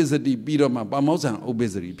obesity ပြီးတော့မှပါမောဇ္ဇံ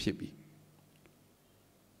obesity ဖြစ်ပြီ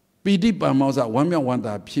ပီတိပါမောဇ္ဇဝမ်းမြောက်ဝမ်း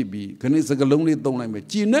သာဖြစ်ပြီခဏစကလုံးလေးသုံးလိုက်မယ်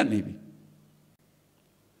ကြည်နဲ့နေပြီ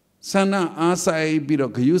ဆန္ဒအားဆိုင်ပြီး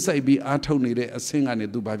တော့ဂယုစိုက်ပြီးအားထုတ်နေတဲ့အဆင့်ကနေ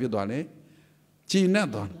သူဘာဖြစ်သွားလဲကြည်နဲ့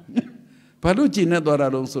သွားဘာလို့ကြည်နဲ့သွားတာ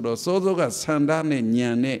လဲဆိုတော့စောစောကဆန္ဒနဲ့ဉာ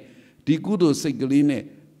ဏ်နဲ့ဒီကုသိုလ်စိတ်ကလေးနဲ့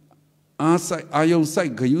အာယုံစို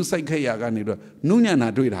က်ဂယုစိုက်ခဲ့ရကနေတော့နုညံ့တာ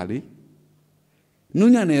တွေ့တာလေနု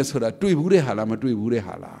ညံ့နေဆိုတာတွေ့ဘူးတဲ့ဟာလားမတွေ့ဘူးတဲ့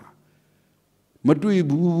ဟာလား မတွေ့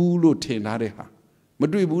ဘူးလို့ထင်ထားတဲ့ဟာမ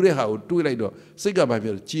တွေ့ဘူးတဲ့ဟာကိုတွေးလိုက်တော့စိတ်ကဘာဖြ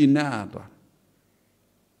စ်လဲကြည်နပ်သွား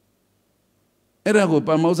အဲ့ဒါကိုပ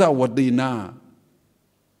မောဇ္ဇဝတိနာ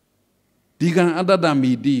ဒီကံအတ္တ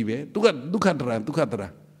မီတိပဲဒုက္ခတရ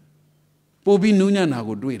ပို့ပြီးနူးညံ့တာ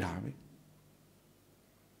ကိုတွေ့တာပဲ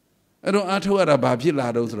အဲ့တော့အားထုတ်ရတာဘာဖြစ်လာ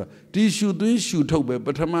တော့ဆိုတော့ဒီရှုသွင်းရှုထုတ်ပဲပ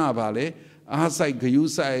ထမကဘာလဲအားဆိုင်ဂယု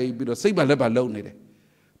ဆိုင်ပြီးတော့စိတ်ပါလက်ပါလုံနေတယ်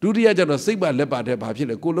ဒုတိယကျတော့စိတ်ပါလက်ပါတဲ့ဘာဖြစ်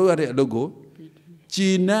လဲကိုလုပ်ရတဲ့အလုပ်ကိုကြ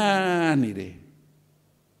ည်နပ်နေတယ်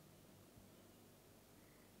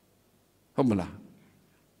ဟုတ်မလား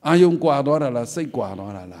အာယုံကွာသွားတာလားစိတ်ကွာ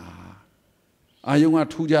သွားတာလားအာယုံက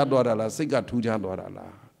ထူးခြားသွားတာလားစိတ်ကထူးခြားသွားတာ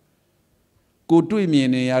လားကိုတွေ့မြင်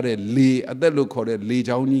နေရတဲ့လေအသက်လို့ခေါ်တဲ့လေ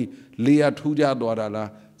ချောင်းကြီးလေရထူးခြားသွားတာလား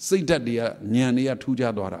စိတ်ဓာတ်တွေကဉာဏ်တွေကထူး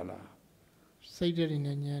ခြားသွားတာလားစိတ်ဓာတ်တွေ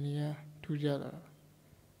နဲ့ဉာဏ်တွေကထူးခြားတာ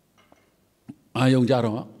အာယုံကြ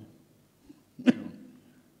တော့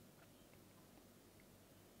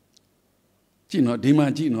ကြည့်နော်ဒီမှာ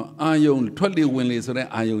ကြည့်နော်အာယုံထွက်လေဝင်လေဆိုတဲ့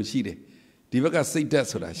အာယုံရှိတယ်ဒီဘက်ကစိတ်ဓာတ်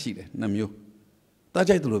ဆိုတာရှိတယ်နှစ်မျိုးတား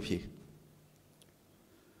ကြိုက်သလိုဖြေ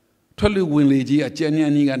ထွက်လေဝင်လေကြီးအကျဉ်းဉာ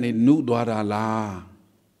ဏ်ကြီးကနေနုသွားတာလား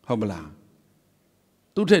ဟုတ်မလား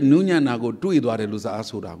သူ့ထက်နူးညံ့တာကိုတွေးသွားတယ်လို့စား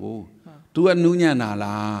ဆိုတာကိုသူကနူးညံ့တာ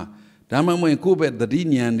လားဒါမှမဟုတ်ကိုယ့်ဘက်သတိ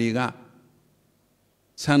ဉာဏ်တွေက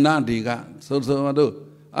ဆန္ဒတွေကဆိုတော့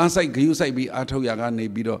အားဆိုင်ဂယုဆိုင်ပြီးအားထုတ်ရကနေ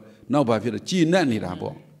ပြီးတော့နောက်ဘာဖြစ်တော့ကြည်နပ်နေတာ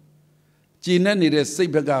ပေါ့ကြည်နပ်နေတဲ့စိ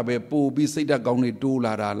တ်ဘက်ကပဲပို့ပြီးစိတ်ဓာတ်ကောင်းတွေတိုး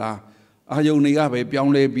လာတာလားအာယုန်တွေကပဲပြော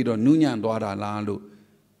င်းလဲပြီးတော့နူးညံ့သွားတာလားလို့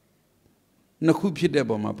နှစ်ခုဖြစ်တဲ့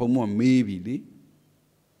ပုံမှာဘုံမောမေးပြီလေ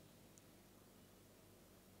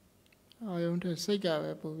အာယုံတဲ့စိတ်က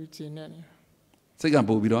ပဲပို့ပြီးဂျင်းနေတယ်စိတ်က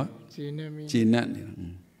ပို့ပြီးတော့ဂျင်းနေပြီဂျင်းနေနေတာ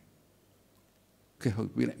ကဲဟုတ်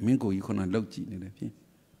ပြီလေမင်းကိုကြီးခုနလောက်ကြည့်နေတယ်ဖြင့်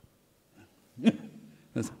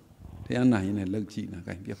တရားနာရင်လည်းလောက်ကြည့်နာ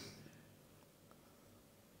ခိုင်းပြော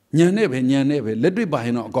ညံနဲ့ပဲလက်တွေ့ပါရ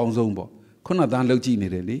င်တော့အကောင်းဆုံးပေါ့ခုနသားလောက်ကြည့်နေ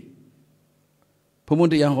တယ်လေဘုံမ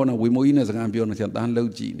တရားဟောတော့ဝေမိုးကြီးနဲ့စကားပြောနေချင်သားလော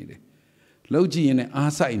က်ကြည့်နေတယ်လောက်ကြည့်ရင်လည်း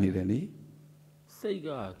အားဆိုင်နေတယ်လေစိတ်က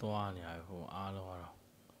သွားနေရဟိုအားလုံးတော့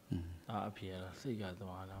ဒါအဖြစ်ရတော့စိတ်က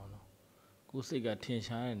သွားတော့ကိုယ်စိတ်ကထင်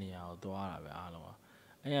ရှားတဲ့နေရာကိုသွားတာပဲအားလုံး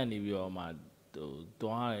အဲ့ရနေပြီးတော့မှဟို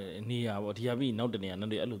သွားတဲ့နေရာပေါ့ဒီဟာပြီးနောက်တနေရာနော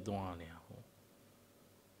က်တည်းအဲ့လိုသွားနေတာဟို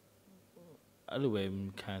အဲ့လိုပဲ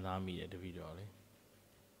ခံစားမိတယ်တပည့်တော်လေ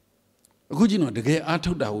အခုကျတော့တကယ်အား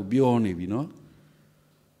ထုတ်တာကိုပြောနေပြီနော်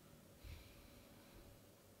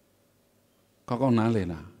ကောင်းနားလည်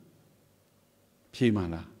လားဖြေမှ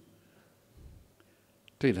လား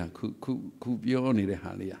တွေ့လားခုပြောနေတဲ့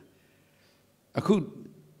ဟာလေးအခု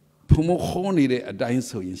ဘုံမခေါ်နေတဲ့အတိုင်း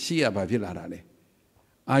ဆိုရင်ရှေ့ရဘာဖြစ်လာတာလဲ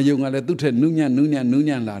အာယုံကလည်းသူ့ထက်နူးညံ့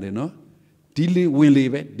လာတယ်နော်ဒီလေဝင်လေ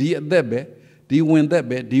ပဲဒီအသက်ပဲဒီဝင်သက်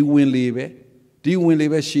ပဲဒီဝင်လေ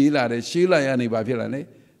ပဲရှေးလာတယ်ရှေးလာရနေဘာဖြစ်လာလဲ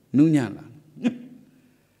နူးညံ့လာ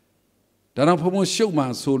ဒါတော့ဘုံမရှုပ်မှ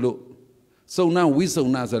ဆိုလို့စုံနာဝိစုံ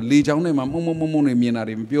နာဆိုလေချောင်းထဲမှာမုံနေမြင်တာ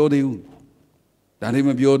တွေမပြောသေးဘူးဒါတွေမ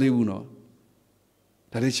ပြောသေးဘူးနော်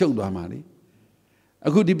ဒါတွေရှုပ်သွားမှာလေအ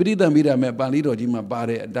ခုဒီပရိသံမိတာမဲ့ပါဠိတော်ကြီးမှာပါ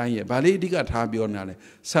တဲ့အတိုင်းရဲ့ဗာလေးအဓိကထားပြောနေတာလေ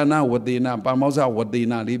သနာဝတေနာပါမောဇ္ဇဝတေ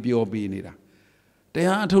နာလေးပြောပြီးနေတာတ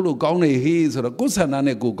ရားအထုတ်လို့ကောင်းနေဟေးဆိုတော့ကိုယ်ဆန္ဒ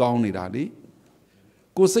နဲ့ကိုကောင်းနေတာလေ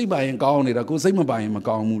ကိုစိတ်ပါရင်ကောင်းနေတာကိုစိတ်မပါရင်မ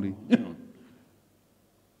ကောင်းဘူးလေ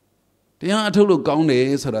တရားအထုတ်လို့ကောင်းတယ်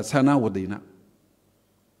ဆိုတာသနာဝတေနာ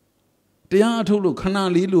တရားအထုတ်လို့ခဏ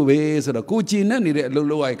လေးလိုပဲဆိုတော့ကိုကြည်နဲ့နေတဲ့အလုပ်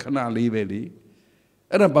လုပ်ရခဏလေးပဲလေ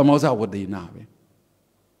အဲ့ဒါပါမောဇ္ဇဝတေနာပဲ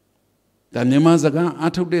ဒါမြန်မာစကားအ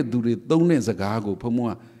ထုတ်တဲ့သူတွေသုံးတဲ့စကားကိုဘုံက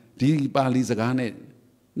ဒီပါဠိစကားနဲ့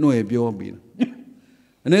နှွယ်ပြောပြီး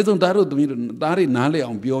အနည်းဆုံးသားတို့သမီးတို့သားတွေနားလည်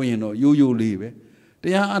အောင်ပြောရင်တော့ရိုးလေးပဲတ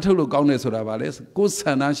ရားအထုတ်လို့ကောင်းတယ်ဆိုတာဗာလဲကိုယ်ဆ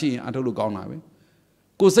န္ဒရှိရင်အထုတ်လို့ကောင်းတာပဲ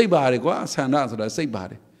ကိုယ်စိတ်ပါတယ်ကွာဆန္ဒဆိုတာစိတ်ပါ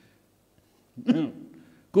တယ်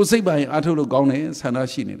ကိုယ်စိတ်ပါရင်အထုတ်လို့ကောင်းတယ်ဆန္ဒ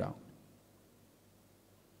ရှိနေတာ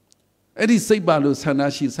အဲ့ဒီစိတ်ပါလို့ဆန္ဒ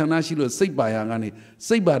ရှိလို့စိတ်ပါရကနေ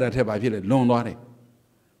စိတ်ပါတဲ့ထက်ဘာဖြစ်လဲလွန်သွားတယ်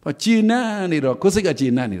ဘာကြည်နပ်နေတော့ကိုယ်စိတ်ကကြ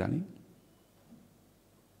ည်နပ်နေတာနိ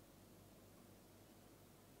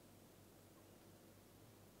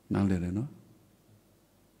နားလည်တယ်နော်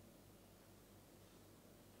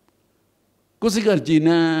ကိုယ်စိတ်ကကြည်န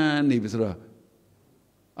ပ်နေပြီဆိုတော့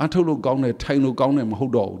အထုတ်လို့ကောင်းတယ်ထိုင်လို့ကောင်းတယ်မဟု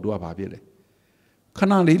တ်တော့ဘူးတို့ကဘာဖြစ်လဲခ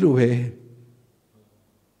ဏလေးလိုပဲ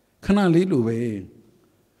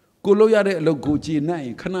ကိုလို့ရတဲ့အလုပ်ကိုကြည်နပ်ရ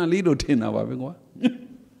င်ခဏလေးလိုထင်တာပါပဲကွာ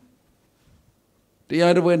တ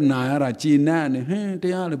ရားတစ်ပွဲနာရတာကြည်နပ်နေဟင်းတ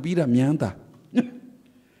ရားလည်းပြီးတာမြန်တာ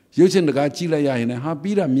ရုပ်ရှင်တကားကြည့်လိုက်ရရင်လည်းဟာ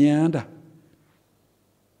ပြီးတာမြန်တာ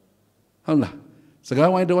ဟုတ်လားစကား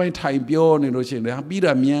ဝိုင်းတစ်ဝိုင်းထိုင်ပြောနေလို့ရှိရင်လည်းဟာပြီး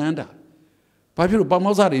တာမြန်တာဘာဖြစ်လို့ပါ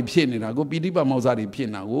မောဇ္ဇတွေဖြစ်နေတာကိုပီတိပါမောဇ္ဇတွေဖြစ်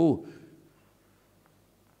နေတာကို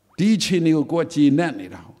ဒီချင်းတွေကိုကိုယ်ကြည်နပ်နေ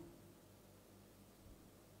တာ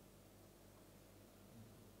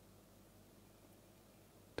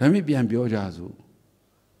ဒါမြင်ပြန်ပြောကြစို့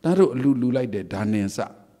ဒါတို့အလူလိုက်တဲ့ဒါနင်စ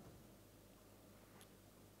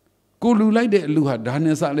ကိုလူလိုက်တဲ့အလူဟာဒါန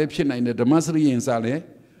င်စလည်းဖြစ်နိုင်တယ်ဓမ္မစရိယင်စလည်း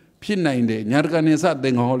ဖြစ်နိုင်တယ်ညာတကနင်စသ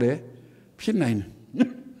င်္ကောလည်းဖြစ်နိုင်တယ်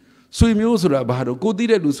ဆွေမျိုးဆိုတာဘာတော့ကိုသိ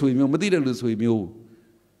တဲ့လူဆွေမျိုးမသိတဲ့လူဆွေမျိုး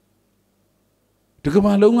တက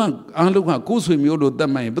ဘာလုံးကအားလုံးကကိုဆွေမျိုးလို့တ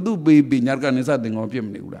တ်မှတ်ရင်ဘသူပေးညာတကနေစတင်ကောဖြစ်မ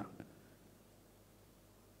နေဘူးလား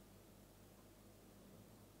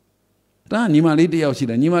ဒါညီမလေးတယောက်ရှိ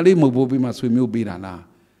တာညီမလေးမဟုတ်ဘူးပြီးမှဆွေမျိုးပေးတာလား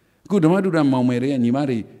အခုဓမ္မတုဒ္ဒမောင်မယ်တွေကညီမ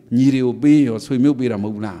တွေညီတွေကိုပေးရောဆွေမျိုးပေးတာမဟု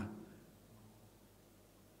တ်ဘူးလား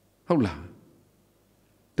ဟုတ်လား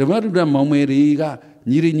ဓမ္မတုဒ္ဒမောင်မယ်တွေက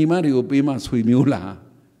ညီတွေညီမတွေကိုပေးမှဆွေမျိုးလား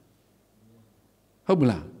ဟုတ်ပ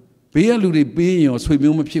လားဘေးကလူတွေပေးရင်ရောဆွေ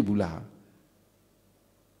မျိုးမဖြစ်ဘူးလား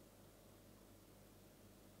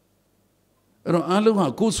အဲ့တော့အားလုံးက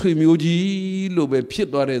ကိုယ်ဆွေမျိုးကြီးလို့ပဲဖြစ်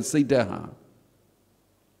သွားတဲ့စိတ်ဓာတ်ဟာ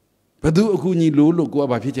ဘသူအခုညီလို့ကိုက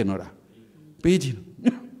ဘာဖြစ်ချင်တော့တာပေးချင်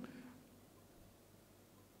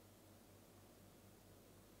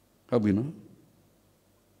ဟုတ်ပြီနော်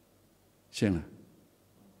ရှင်းလား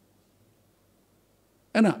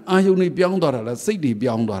အဲ့ဒါအာယုန်တွေပြောင်းသွားတာလားစိတ်တွေ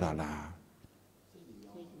ပြောင်းသွားတာလား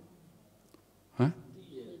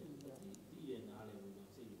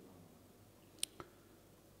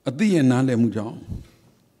အတိရဲ့နားလည်မှုကြောင့်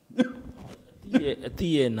အတိ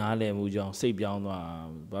ရဲ့နားလည်မှုကြောင့်စိတ်ပြောင်းသွား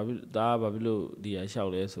ဒါကဘာဖြစ်လို့ဒီဟာလျှော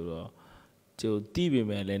က်လဲဆိုတော့ကျိုတိပေ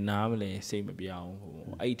မဲ့လည်းနားမလဲစိတ်မပြောင်းဘူး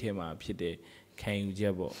အဲ့ထဲမှာဖြစ်တဲ့ခံယူချ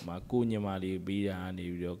က်ပေါ့မှာကိုညမလေးပေးတာနေ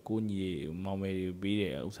ပြီးတော့ကိုညီမောင်မယ်တွေပေး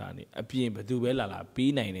တဲ့ဥစ္စာနေအပြင်ဘယ်သူပဲလာ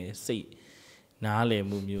ပေးနိုင်တဲ့စိတ်နားလည်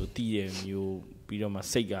မှုမျိုးတိရဲ့မျိုးပြီးတော့မှ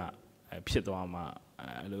စိတ်ကဖြစ်သွားမှ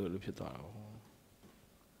အဲ့လိုဖြစ်သွားတာပေါ့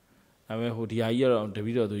ဒါပေမဲ့ဟိုဒီဟာကြီးကတော့တပ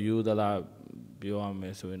ည့်တော်သူရိုးသားသားပြောရမ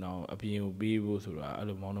ယ်ဆိုရင်တော့အပြင်ကိုပေးဖို့ဆိုတာအဲ့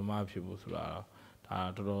လိုမောင်နှမဖြစ်ဖို့ဆိုတာဒါ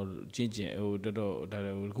တော်တော်ကျင့်ဟိုတော်တော်ဒါ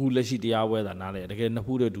ခုလက်ရှိတရားပွဲတာနားလဲတကယ်နှစ်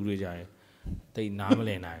ဖူးတဲ့ဒူးတွေကြရင်တိတ်နားမလ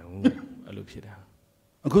ည်နိုင်ဘူးအဲ့လိုဖြစ်တာ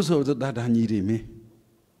အခုဆိုဒါညီတွေမင်း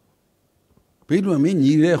ဘေးလူကမင်း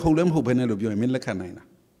ညီတဲ့ဟုတ်လည်းမဟုတ်ဘဲနဲ့လို့ပြောရင်မင်းလက်ခံနိုင်လား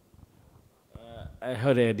ဟု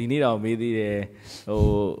တ်တယ်ဒီနေ့တော့မေးသေးတယ်ဟို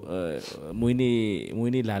မွေး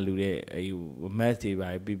နေ့လာလူတဲ့အဲမက်တွေပါ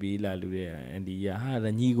ပြီးလာလူတဲ့အန်ဒီက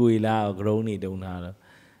ဟာညီကိုလားဂရုံးနေတုံးတာတော့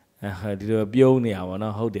ဒီလိုပြုံးနေတာပေါ့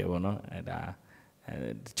နော်ဟုတ်တယ်ပေါ့နော်အဲဒါ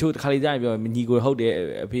တချို့တစ်ခါလေးကြာပြောညီကိုဟုတ်တယ်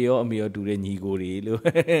အဖေရောအမေရောတူတဲ့ညီကိုတွေလို့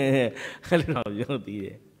အဲ့လိုတော့ပြောသေးတ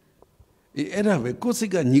ယ်အေးအဲ့ဒါပဲကိုယ်စိ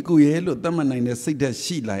တ်ကညီကိုရဲ့လို့သတ်မှတ်နိုင်တဲ့စိတ်ဓာတ်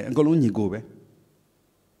ရှိလာရင်အကုန်လုံးညီကိုပဲ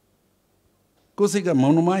ကိုယ်စိတ်ကမော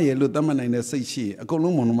င်နှမရဲ့လို့သတ်မှတ်နိုင်တဲ့စိတ်ရှိရင်အကုန်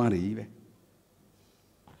လုံးမောင်နှမတွေကြီးပဲ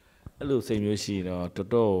အဲ့လိုစိတ်မျိုးရှိတော့တော်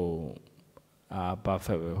တော်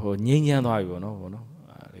perfect ပဲဟိုငြိမ်းချမ်းသွားပြီပေါ့နော်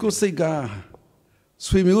ကိုယ်စိတ်က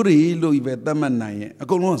ဆွေမျိုးတွေလို့ပဲသတ်မှတ်နိုင်ရင်အ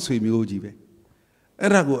ကုန်လုံးဆွေမျိုးကြီးပဲ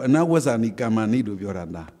အဲ့ဒါကိုအနာဝဇ္ဇာနိကာမဏိလို့ပြောတာ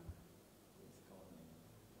လား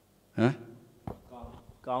ဟမ်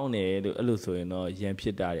ကောင်းတယ်လို့အဲ့လိုဆိုရင်တော့ရန်ဖြ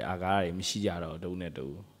စ်တာတွေအာကားတွေမရှိကြတော့တုံးနဲ့တူ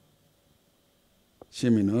ရှ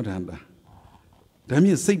င်းပြီနော်ဒါဒါမြ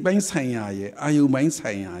င့်စိတ်ပိုင်းဆိုင်ရာရဲ့အာယုံပိုင်း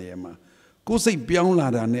ဆိုင်ရာရဲ့မှာကိုယ်စိတ်ပြောင်းလာ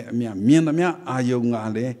တာနဲ့အမြမြင်သမျှအာယုံက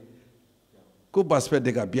လည်းကိုယ်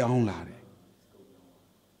perspective ကပြောင်းလာတယ်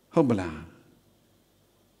ဟုတ်ပလား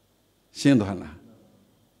ရှင်းသွားလား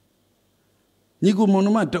ညီကိုမောင်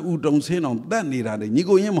နှမတူတုံဆင်းအောင်တတ်နေတာလေညီ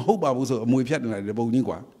ကိုရင်မဟုတ်ပါဘူးဆိုအမွေဖြတ်နေတာလေပုံကြီး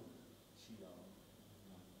ကွာ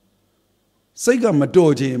စိတ်ကမ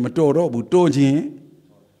တော်ခြင်းမတော်တော့ဘူးတော်ခြင်း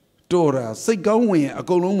တော်တာစိတ်ကောင်းဝင်အ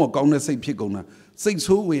ကုန်လုံးမကောင်းတဲ့စိတ်ဖြစ်ကုန်တာစိတ်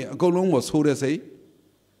ဆိုးဝင်အကုန်လုံးမဆိုးတဲ့စိတ်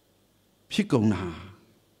ဖြစ်ကုန်တာ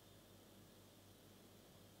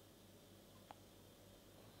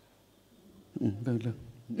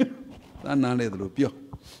ဒါနားလေတို့ပြော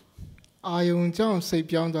အာယုံကြောင့်စိတ်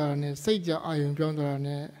ပြောင်းသွားတာနဲ့စိတ်ကြောင့်အာယုံပြောင်းသွားတာ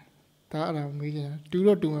နဲ့ဒါအဲ့ဒါမေးနေတာတူ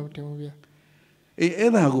တော့တူမှာတင်ဘူးဗျာအေး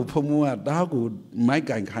အဲ့ဒါကိုဖုံမကဒါကိုမိုက်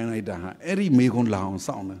ကင်ခိုင်းလိုက်တာဟာအဲ့ဒီမေခွန်းလာအောင်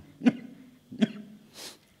စောင့်တယ်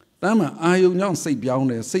ဒါမှအာယုံကြောင့်စိတ်ပြောင်း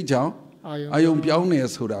တယ်စိတ်ကြောင့်အာယုံပြောင်းတယ်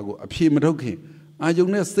ဆိုတာကိုအဖြေမထုတ်ခင်အာယုံ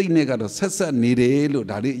နဲ့စိတ်နဲ့ကတော့ဆက်နေတယ်လို့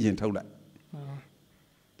ဒါလေးအရင်ထုတ်လိုက်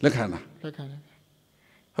လက်ခံလားလက်ခံတယ်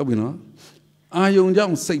ဟုတ်ပြီနော်အာယုံကြော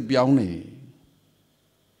င့်စိတ်ပြောင်းတယ်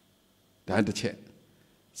ဒါတစ်ချက်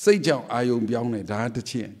စိတ်ကြောင့်အာယုံပြောင်းတယ်ဒါတစ်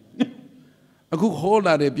ချက်အခုဟော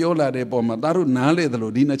လာတယ်ပြောလာတယ်ပေါ်မှာသားတို့နားလေသ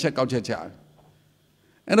လိုဒီနှစ်ချက်ကောက်ချက်ချ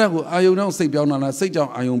အဲ့ဒါကိုအာယုံကြောင့်စိတ်ပြောင်းတာလားစိတ်ကြော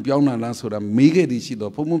င့်အာယုံပြောင်းတာလားဆိုတာမေးခဲ့သည်ရှိ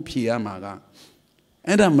တော့ဘုံဘုံဖြေရမှာက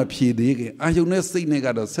အဲ့ဒါမဖြေသေးခင်အာယုံနဲ့စိတ်နဲ့က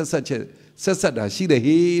တော့ဆက်တာရှိတယ်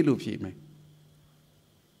ဟေးလို့ဖြေမယ်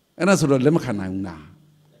အဲ့ဒါဆိုတော့လက်မခံနိုင်ဘူးလား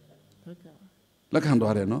လက်ခံ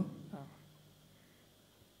သွားတယ်နော်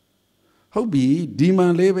Hobby,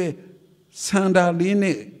 Dima Lebe, Sanda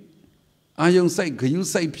Line, Iron Sight, Kayu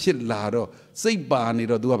Sight Pit Lado, say Barney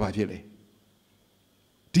or do about it.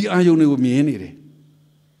 The Ioni will mean it.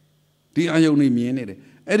 The Ioni mean it.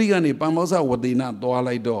 Erigani, Pamosa, what they not do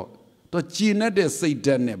like do. The Gina de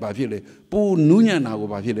Satan, Bafile, Po Nuniana,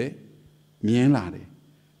 Bafile, Mienade.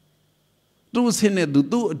 Do sene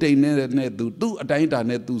do a day net do a dainta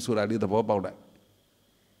net do so I did the pop out that.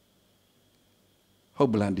 How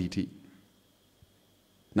blandity.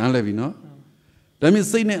 Now let me know. Let me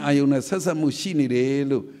say, I own a Sasamushini de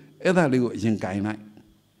Lu, Edalu in Kainai.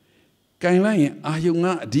 Kainai,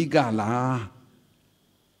 Ayunga Digala.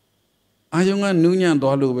 Ayunga Nunyan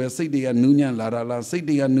Dolube, Sidi and Nunyan Lara,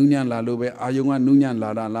 Sidi and Nunyan Lalube, Ayunga Nunyan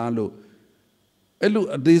Lara Lalu.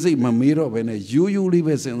 Elu, this is Mamiro when you live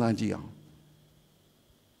as in Langia.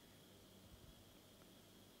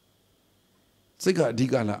 Siga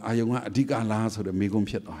Digala, Ayunga Digala, so the Megum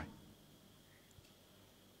Pit eye.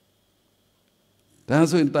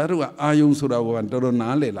 That's when Tarua Ayung Sura and Toro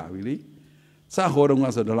Nale la, really. Sahorum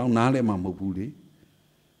was a long Nale Mamopuli.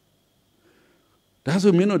 That's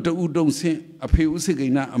what Mino to Udon say a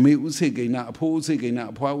Peusegina, a Meusegina, a Posegina,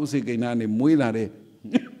 a Pausegina, and Muilare.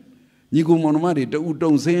 Nigu Monomari, the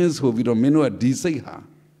Udon says who we don't Mino a Diseha.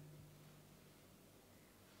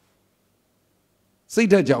 Say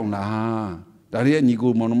that Jauna. Daria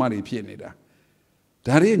Nigu Monomari Pianida.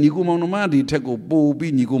 Daria Nigu Monomari Teco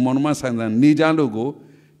Bobi Nigu Monomas and Nija logo.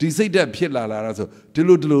 Do you say that Piela Larazo?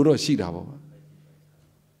 Deluduro Shida.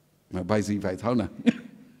 My bicycle fight, how now?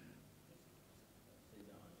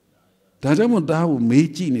 Dajamo Dao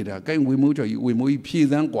Meiji Nida, can we move peas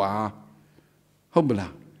and gua? Hobla.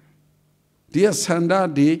 Dear Sanda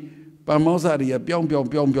de Pamosaria, Pion Pion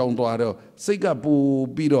Pion Pion Doado, Sega Bo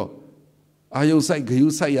Bido. Ion Sai,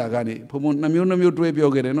 you say Agani, Pomon Namu to a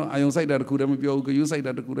Biogano, Ion Sai that Kudama Bio, you say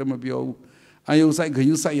that Kudama Bio, Ion Sai,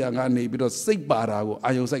 you say Agani, because say Barago,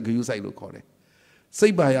 Ion Sai, you say Lucore.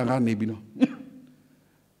 Say by Agani Bino.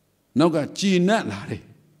 No got Gina Lare.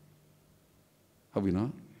 Have we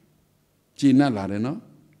know? Gina Lare, no?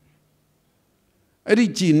 Eddie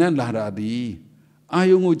Gina Lara di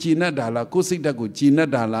Ion Gina Dala, Cosita Gina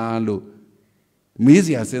Dala, Lo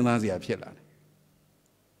Mizia Senazia Piela.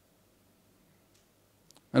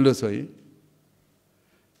 Hello, sorry.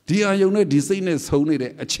 Dear, you know, this is only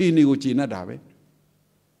a chini uchina dave.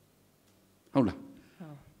 Hold on.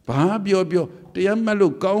 Babio, the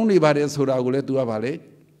Yamalu County Bares who are going to a valley,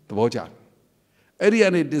 the Bocha.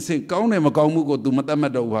 Ariane, they say, County Macamugo to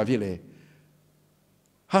Matamado Vavile.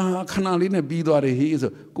 Ha, Canalina Bido, he is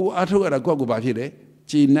go out to a Gogo Bavile,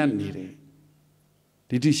 Chinan Nire.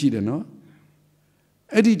 Did you see the no?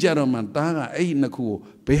 Eddie Jaroman, Taga, Ainaku,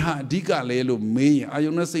 Beha Diga Lelo, me, I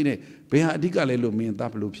don't say it, Beha Diga Lelo, me and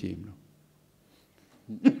Taplu Pim.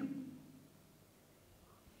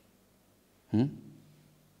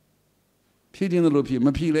 Pidin the Lupi,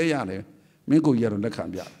 Mapile Yale, Mego Yaron the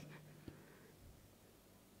Cambia.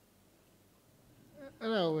 I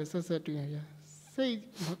always said to him, say,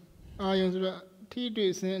 I use tea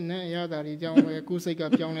to send Yada, young Kusika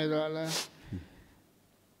Pione.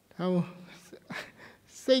 How?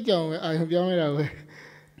 Say, John, I have young away.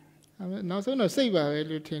 I'm not so no say by a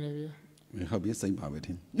little. We have you say about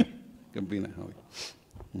him. Can be now.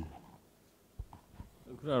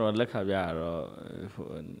 Let have ya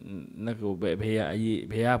Nago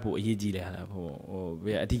Beapo Yigila or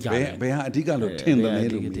Beatica. Beatica, 10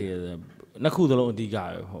 the Nakudo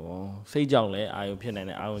Diga, say John, I opinion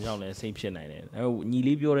and I was on the same chin. Oh, you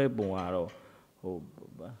leave your boaro. Oh,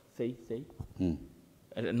 say.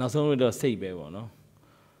 Not only the say, no.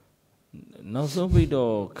 Not so we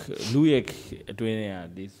dog Louis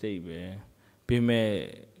doing this say, be me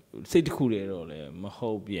say the courier,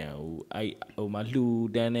 Mahobia, I oh my Lou,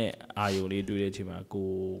 then I only do it to my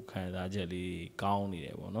go Canada jelly gown,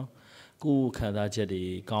 no? Go Canada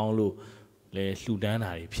jelly gown, le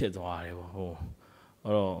Sudana, Piet or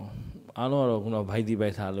oh, I know by the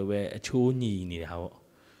best a choni near how.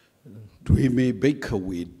 Do we may bake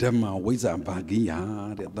away, Dema, Wiza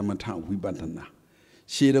Bagia, the Matan, we button.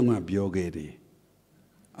 She don't want Biogade.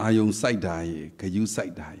 I own side die, can you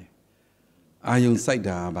side die? I own side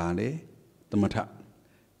die, Bale, the Mata.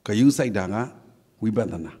 Can you side danga? We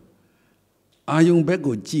button. I own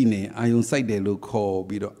Bego Gene, I own side de look call,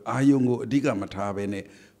 Bido, I own go diga matabene,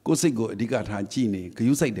 go say go digata Gene, can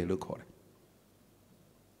you side de look call?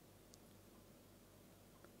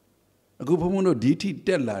 A group of mono DT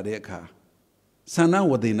Della de car. Sana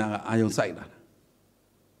what they now I own side.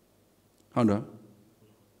 How do?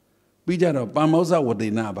 Bijaro Pamosa what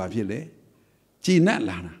they now by Pile. Gina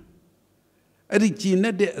Lana. Eddie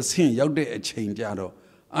Gina de a sin, you de a change.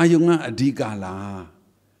 Ayunga adikala.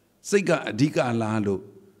 Sega adikala lo.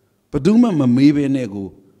 Paduma mamebe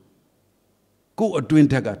nego. Go a twin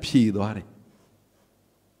taga pee doare.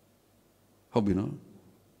 Hobino.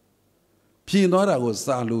 Pee nora was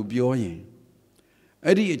salu bioyin.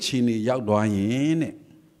 Eddie chini yak doyen.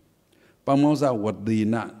 Pamosa what the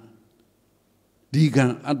not.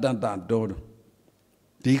 Digan adada door.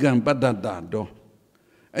 Digan badada door.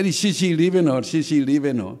 Eddie shishi living or shishi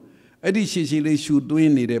living or Eddie shishi lay shoot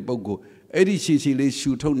doing it a bogo. Eddie shishi lay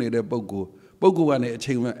shoot on it a bogo. Bogo and a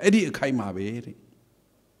chamber. Eddie a kaima baby.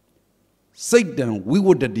 Satan, we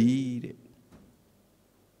would have did.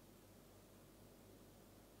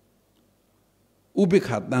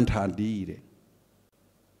 Ubika danta did.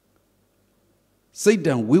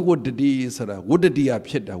 Satan, we would the D, sir, would the dia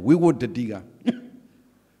pita, we would the diga.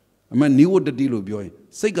 A man knew what the deal of joy.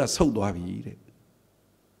 Sega so do I eat it.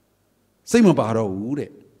 Same about a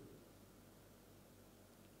wood.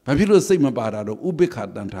 Papilo same about a ubika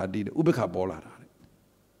danta did, ubika bola.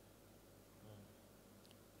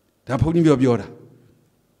 Taponi of Yoda.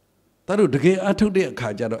 Taru de gay ato de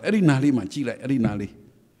Kajado, Erinali Machila, Erinali.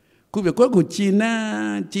 Kubiako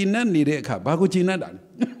China, China needed a Bago China done.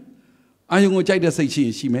 I don't try to say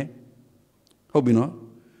she may. Hobino.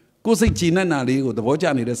 Go say China Nali or the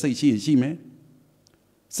Vojani to say she may.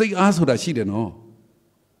 Say ask what I she don't know.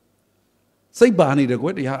 Say Barney the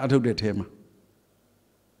good, I told the tema.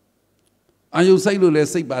 Are you say Lule,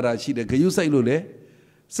 say Bada she the you say Lule?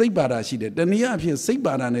 Say Bada she did. Then yeah, if you say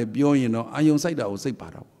Bada and a bio, you know, I don't say that will say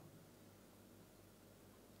Bada.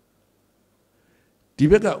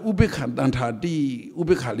 Dibeka Ubeka Danta di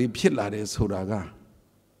Ubekali Pilade Sodaga.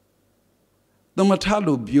 The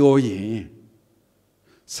Matalo Bioye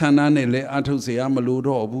Sananele Atose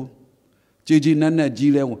Amaludo Gigi Nana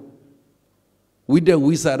Gile with the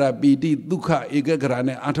Wisara Bidi Duka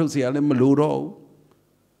Egagrane Atose Maludo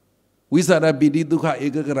Wisara Bidi Duka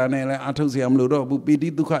Egagranele Atose Amludo Bidi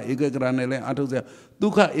Duka Egagranele Atose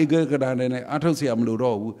Duka Egagranele Atose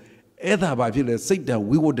Amludo Etha Bavila sit down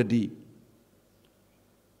we would the D.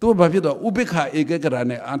 To Bavida Ubeka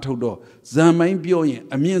Egagrane Atodo, Zamain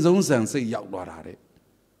Bioin, a means own son say Yaudare.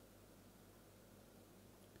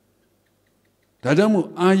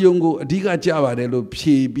 Tadamu Ayongo, Diga Java de lo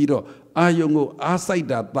Pie Bido, Ayongo,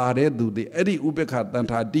 Asaida Bare do the Eddie Ubeka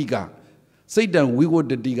Danta Diga. Say down we would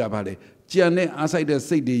the Diga Valley. Gianne Asaida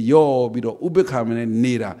say the Yo Bido Ubeka and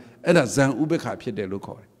Nera, and a Zan Ubeka Pie de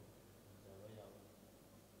Loco.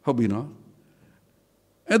 Hobino.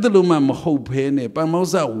 At the Luma hope penny,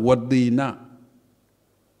 Pamosa, what the na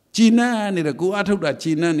China, need a go out of that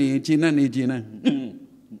China, China.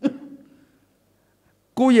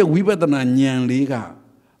 Go ye weeper than a nyan liga.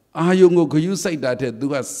 Ayongo, could you say that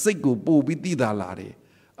do a sick bo be dida lari?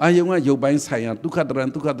 Ayonga, yo by Sayan,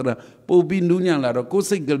 Tukadran, bo be Nunyan laro, go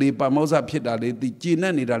sickly, Pamosa Piedale, the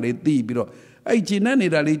China need a lady biro. I China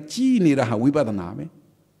need a lady, need a weeper than army.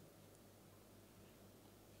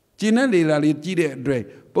 China need a lady, Dre.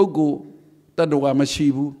 Pogo Tadwa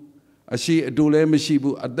Mashibu, a she dole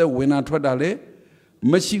Mashibu at the winner Twadale,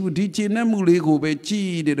 Mashibu teaching Namuligo be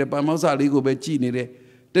chi de Pamosa Ligo be chi nide,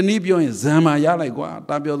 the Nibio in Zama Yaligua,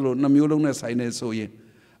 Tabio Namulona Sine Soye,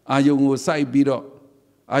 Ayongo Sai Bido,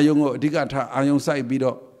 Ayongo Digata, Ayon Sai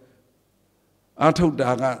Bido, Ato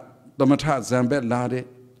Daga, Domata Zambet Lade,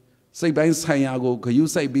 say by Sayago, could you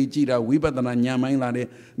say Bijida, weeper than a Yamain Lade,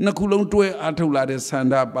 Nakulon to Ato Lade,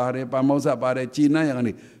 Sanda Bare, Pamosa Bare, China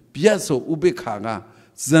Yani, Piasso Ubekaga,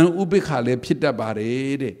 Zan Ubekale, Pita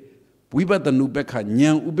Bare, weeper than Ubeka,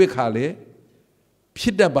 Nyan Ubekale,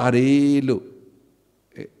 Pita Bare, look,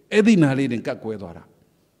 Edinali in Caquedora.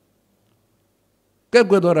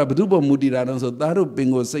 Caquedora, Budubo Mudiran, so Daru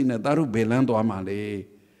Bingo saying that Daru Belando Amale,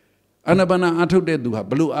 Anabana Ato de Dua,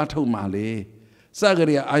 Blue Ato Male.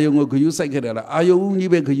 Sagaria, Ayongo, could you say it? Ayon,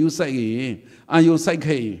 even could you say, Ayon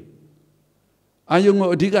Sake.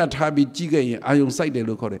 Ayongo, Diga Tabi Chiga, Ayon Side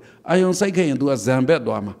Locore, Ayon Sake and do a Zambet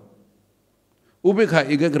Dama. Ubeka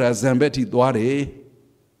Egagra Zambeti Dware.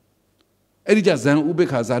 Edija Zan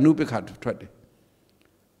Ubeka Zanubeka to try.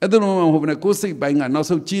 At the moment when I go say buying and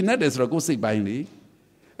also China, there's a go say buying.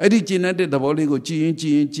 Eddie China did the Boligo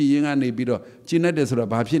Chi and a bit China, there's a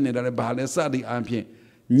Babin and a Balesa the Ampie.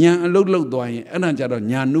 Nyan look doing, and I got a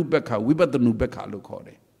Nyan Nubeka, we but the Nubeka look on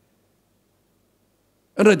it.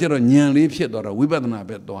 And I got a Nyan leaf shit or a we but not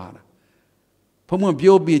bet doara. Pomo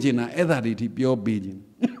pure beijing, either pure beijing.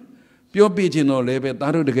 Pure beijing or labor,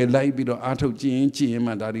 that would get light bit of Ato Chi and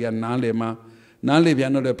Daria Nalema,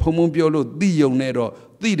 Naleviano, the Pomo Piolo, Dio Nero,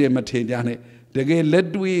 the Matejane, the gay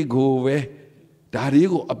let we go away.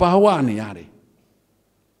 Darigo about 1 yard.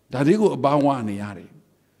 Darigo about 1 yard.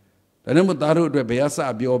 ဒါနဲ့မို့သားတို့အတွက်ဘယ်ကစ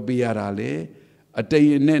ပြောပေးရတာလဲအတိ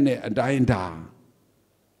မ်အနဲ့နဲ့အတိုင်းတာ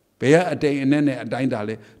ဘယ်ကအတိမ်အနဲ့နဲ့အတိုင်းတာ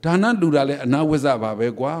လဲဒါနလူတာလဲအနာဝိဇ္ဇပါပဲ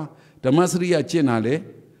ကွာဓမ္မစရိယကျင့်တာလဲ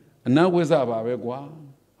အနာဝိဇ္ဇပါပဲကွာ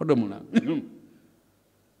ဟုတ်တယ်မလား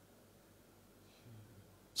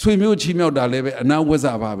ဆွေမျိုးချီးမြှောက်တာလဲပဲအနာဝိဇ္ဇ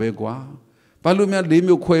ပါပဲကွာဘာလို့များ၄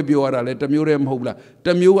မျိုးခွဲပြောရတာလဲတစ်မျိုးတည်းမဟုတ်လားတ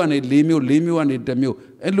စ်မျိုးကနေ၄မျိုး၄မျိုးကနေတစ်မျိုး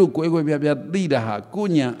အဲ့လိုကွဲကွဲပြားပြားသိတာဟာကို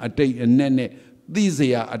ညာအတိတ်အနက်နဲ့သိစ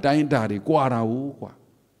ရာအတိုင်းအတာတွေကွာတာဟုတ်ကွာ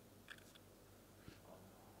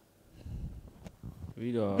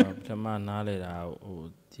ပြီးတော့ပထမနားလေတာဟို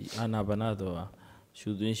ဒီအာနာပါနတော့ရှူ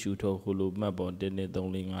သွင်းရှူထုတ်ဟိုလိုမှတ်ပေါ်1 2 3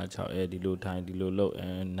 4 5 6အဲဒီလိုထိုင်ဒီလိုလှုပ်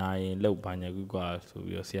နာရင်လှုပ်ပါညာကူကွာဆို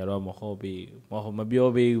ပြီးတော့ဆရာတော်မဟုတ်ပြီးမပြော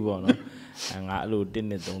ပေးဘူးပေါ့နော်ငါအဲ့လို1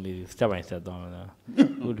 2 3 4 step by step သွားမှာ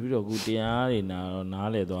ဟိုပြီးတော့ခုတရားတွေနား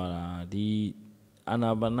လေသွားတာဒီအာနာ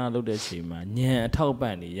ပါနလုပ်တဲ့ချိန်မှာဉာဏ်အထောက်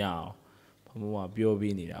ပံ့နေရအောင်ဘုံဘုံကပြော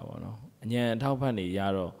ပြီးနေတာပေါ့နော်ဉာဏ်အထောက်ပံ့နေရ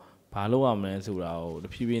တော့ဘာလို့ရမလဲဆိုတာကိုတ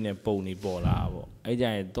ဖြည်းဖြည်းနဲ့ပုံနေပေါ်လာပေါ့အဲ့ကြ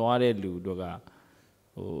ရင်သွားတဲ့လူတို့က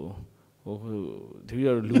တပည့်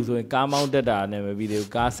တော်လူဆိုရင်ကားမောင်းတက်တာနဲ့မပြီးသေး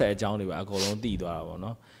ဘူးကားဆက်အကြောင်းတွေပါအကုန်လုံးသိသွားတာပေါ့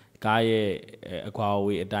နော်ကားရဲ့အကွာအ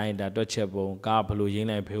ဝေးအတိုင်းဒါတွက်ချက်ပုံကားဘယ်လိုရင်း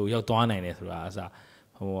လိုက်ဖေကိုရောက်သွားနိုင်တယ်ဆိုတာအစား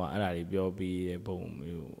ဟိုကအဲ့ဒါတွေပြောပြီးပုံ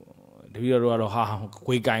မျိုးတပည့်တော်တို့ကတော့ဟာ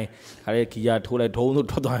ခွေးကိုင်းခါတဲ့ခီးရထိုးလိုက်ထုံးလို့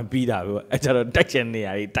ထွက်သွားရင်ပြီးတာပဲအဲ့ကြတော့တိုက်ချင်နေရ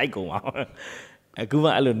တွေတိုက်ကုန်ပါအခုမှ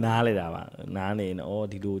အဲ့လိုနားလိုက်တာပါနားနေရင်ဩ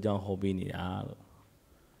ဒီလိုအကြောင်းဟောပေးနေတာလို့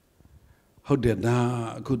ဟုတ်တယ်ဒါ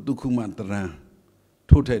အခုဒုက္ခမတရံ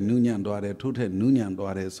ထို့ထက်နူးညံ့သွားတယ်ထို့ထက်နူးညံ့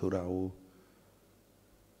သွားတယ်ဆိုတာကို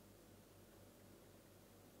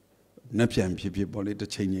နှက်ပြန်ဖြစ်ပေါ်လေတ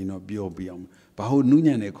စ်ချိန်ချိန်တော့ပြောပြအောင်ဘာလို့နူး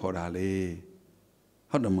ညံ့နေခေါ်တာလဲ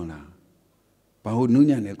ဟုတ်တယ်မလားဘာလို့နူး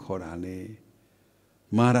ညံ့နေခေါ်တာလဲ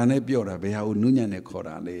မာရာနဲ့ပြောတာဘယ်ဟာကိုနူးညံ့နေခေါ်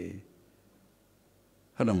တာလဲ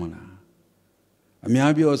ဟုတ်တယ်မလားအ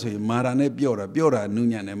များပြောဆိုရင်မာရာနဲ့ပြောတာနူး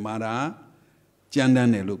ညံ့နေမာရာကြမ်းတ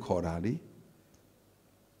မ်းတယ်လို့ခေါ်တာလေ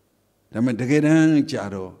ဒါပေမဲ့တကယ်တမ်းကြ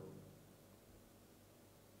တော့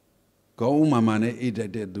ကောင်းမာနဲ့အိတ်တက်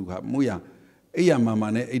တဲ့သူကမှုရအိယာမာ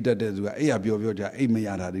နဲ့အိတ်တက်တဲ့သူကအိယာပြောကြအိတ်မရ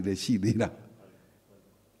တာတွေလည်းရှိသေးတာ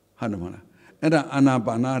ဟုတ်တယ်မလားအဲ့ဒါအာနာ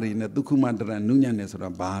ပါနာတွေနဲ့ဒုက္ခမတရနုညံ့နေဆိုတာ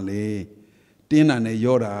ဘာလဲတင်းတာနဲ့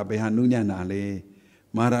ရောတာဘယ်ဟာနုညံ့တာလဲ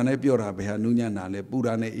မာရာနဲ့ပြောတာဘယ်ဟာနုညံ့တာလဲပူ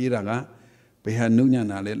တာနဲ့အေးတာကဘယ်ဟာနုညံ့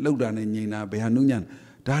တာလဲလှုပ်တာနဲ့ငြိမ်တာဘယ်ဟာနုညံ့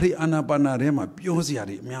ဒါတွေအာနာပါနာထဲမှာပြောစရာ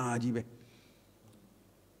တွေအများကြီးပဲ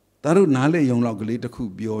ဒါတို့နားလေယုံလောက်ကလေးတစ်ခု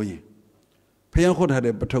ပြောရင်ဖျားခေါ်ထား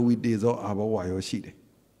တဲ့ပထဝီတေဇောအာဘောဝါရောရှိတယ်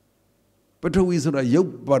ပထဝီဆိုတာရု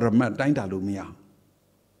ပ်ပရမတ်တိုင်းတာလို့မရ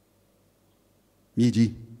မြေ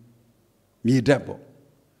ကြီးမြေဓာတ်ပေါ့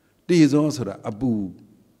တေဇောဆိုတာအပူ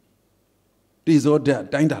တေဇောဓာတ်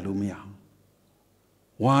တိုင်းတာလို့မရ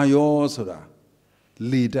ဝါရောဆိုတာ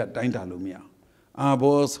လေဓာတ်တိုင်းတာလို့မရအာ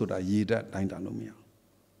ဘောဆိုတာရေဓာတ်တိုင်းတာလို့မရ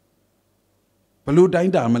ဘလို့တို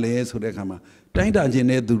င်းတာမလဲဆိုတဲ့အခါမှာတိုင်းတာခြင်း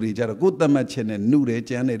တဲ့သူတွေကြတော့ကိုယ်သတ်မှတ်ခြင်းနဲ့နှုတယ်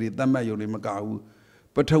ကြမ်းတယ်တွေသတ်မှတ်ရုံနဲ့မကဘူး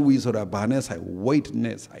ပထဝီဆိုတာဘာနဲ့ဆိုင် weight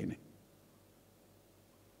နဲ့ဆိုင်တယ်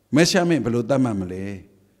measurement ဘလို့သတ်မှတ်မလဲ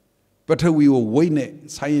ပထဝီကို weight နဲ့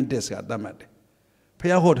scientist ကသတ်မှတ်တယ်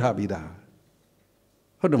ဖျားဟောထားပြီးသား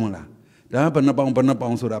ဟုတ်တယ်မလားဒါကဘယ်နှပေါ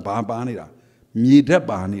င်ဆိုတာဘာပါနေတာမြေဓာတ်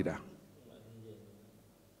ပါနေတာ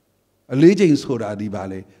အလေးချိန်ဆိုတာဒီပါ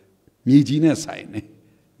လေမြေကြီးနဲ့ဆိုင်တယ်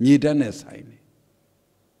မြေဓာတ်နဲ့ဆိုင်တယ်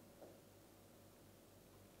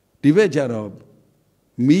ဒီဘက်ကျတော့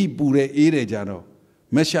မီးပူတဲ့အေးတယ်ကျတော့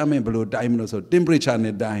measurement ဘယ်လိုတိုင်းမလို့ဆို temperature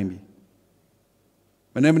နဲ့တိုင်းပြီ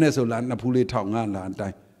မနေ့ဆိုလာနှစ်ဖူးလေးထောက်ငါလာတို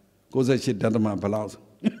င်း68 ဒသမဘယ်လောက်ဆို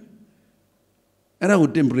အဲ့ဒါကို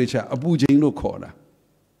temperature အပူချိန်လို့ခေါ်တာ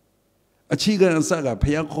အခြေခံအစက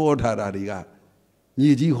ဖျက်ခေါ်ထားတာတွေကည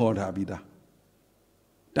ည်ကြီးဟောထားပြီးသား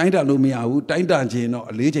တိုင်းတာလို့မရဘူးတိုင်းတာခြင်းတော့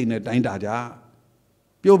အလေးချိန်နဲ့တိုင်းတာကြ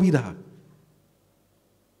ပြောပြီးသား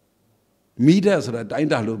မိဓာတ်ဆိုတာတိုင်း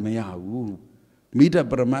တာလို့မရဘူးမိဓာတ်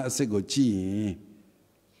ပရမတ်အစစ်ကိုကြည့်ရင်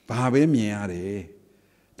ဘာပဲမြင်ရတယ်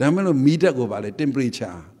ဒါမှမဟုတ်မိဓာတ်ကိုဗာလေ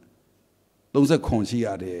temperature 39ရှိရ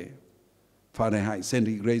တယ် Fahrenheit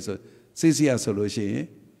centigrade ဆို Celsius ဆိုလို့ရှိရင်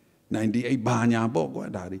98ဘာညာပေါ့ကွာ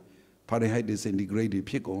ဒါတွေ Fahrenheit centigrade တွေ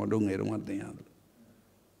ဖြစ်ကုန်တော့ငယ်တော့သင်ရတယ်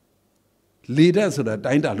လေဓာတ်ဆိုတာ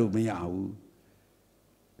တိုင်းတာလို့မရဘူး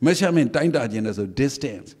measurement တိုင်းတာခြင်းလဲဆို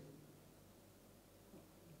distance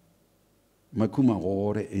မခုမှဟော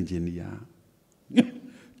တဲ့ engineer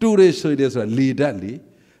တူရဆိုတဲ့ဆိုတာလေဓာတ်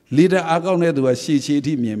လေဓာတ်အားကောင်းတဲ့သူကရှည်အ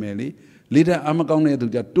ထိမြင်မယ်လေလေဓာတ်အားမကောင်းတဲ့သူ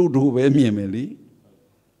ကတူပဲမြင်မယ်လေ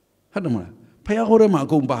ဟုတ်တယ်မလားဖယားဟောတဲ့မှာအ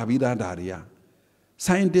ကုန်ပါပြီးသားဒါတွေက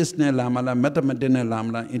scientist နဲ့လာမလား mathematics နဲ့လာမ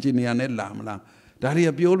လား engineer နဲ့လာမလားဒါတွေက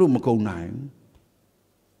ပြောလို့မကုန်နိုင်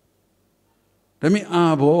ဘူး that means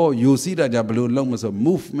abo you see that jablu long must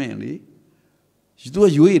movement li you do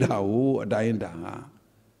you eat how a dying da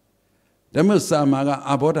that means samaga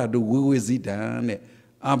abota do we zita ne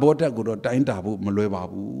abota go dying da bu malwe ba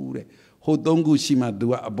bu de ho tongu shima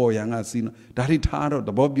do a boy yang sino that it hard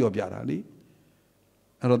the bob your piara li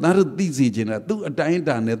that is easy jina do a dying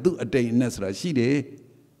da ne do a day nesra shi de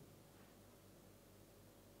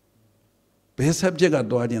best subject at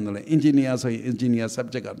doing engineer so engineer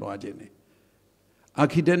subject at doing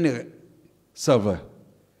architect server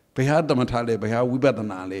Pehad the Matale, Peha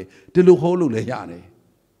Wibatanale, Tilu Holu Lehane.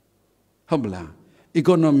 Humbla,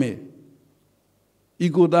 economy,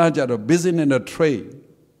 ego daja, business and a trade.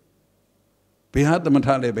 Pehad the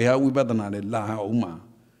Matale, Peha Wibatanale, La Uma.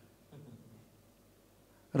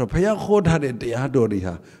 Rapaya Hod had a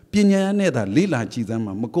deadoriha, Pina Neda, Lila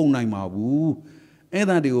Chizama, Makona Mabu, and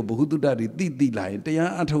that you Buhudu Daddy did the light, they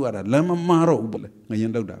are Atawara, Lama Maro,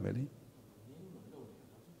 Mayendo Daveli.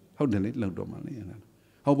 How did it look to money?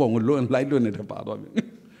 How about we learn light doing it about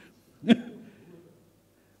it?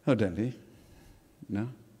 How did it? No?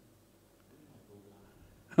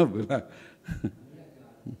 How will I?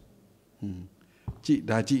 Chị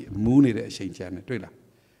đã chị muốn này để sinh chén này, là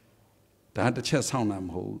đã chết sau năm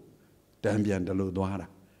hậu đem biển đã lôi đoá ra,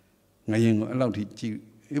 ngày hôm lâu thì chị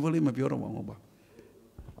ấy mà biểu đâu mà bảo,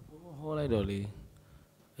 hôm nay rồi đi,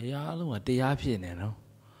 giá luôn mà tiền phiền này nó.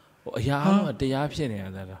 Giá mà tiền phiền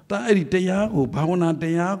này là ta ấy đi tiền của bao nhiêu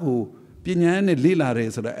tiền của bây giờ này lý là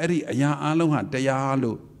rồi sao ấy đi giá ăn luôn hả tiền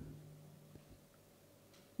luôn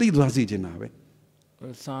tí đoá gì chứ nào vậy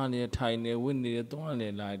sáng này thay này quên này tối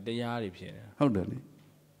này lại tiền đi phiền không được đấy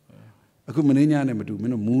aku mình nhà này mà tụi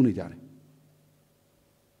mình nó muốn này chả này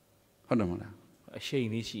không được mà nào xây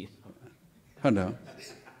này gì không được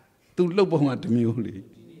tụi lâu bao nhiêu tụi mình đi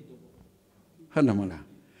không được mà nào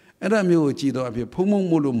အဲ့ဒါမျိုးကိုကြည်တော့အဖြစ်ဖုံဖုံ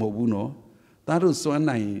မို့လို့မဟုတ်ဘူးနော်သားတို့စွမ်း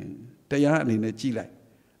နိုင်တရားအနေနဲ့ကြည်လိုက်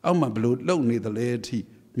အောက်မှာဘလို့လုံနေသလဲအထိ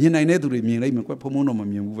မြင်နိုင်တဲ့သူတွေမြင်လိုက်မယ်ကွဖုံဖုံတော့မ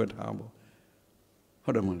မြင်ဘူးပဲထားပေါ့ဟု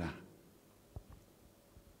တ်တယ်မလား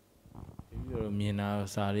ပြီးတော့မြင်တာ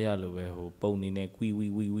စာရရလိုပဲဟိုပုံနေနဲ့ကွီဝီ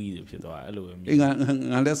ဝီဝီဆိုဖြစ်သွားအဲ့လိုပဲမြင်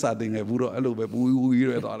ငါလည်းစာတင်ငယ်ဘူးတော့အဲ့လိုပဲပူဝီ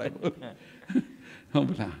ရဲသွားလိုက်ဟုတ်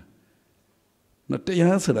ပလားနော်တ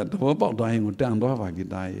ရားဆိုတာသဘောပေါက်သွားရင်ကိုတန်သွားပါပြီ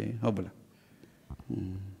တာရေဟုတ်ပလား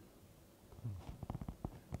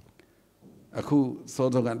အခုစော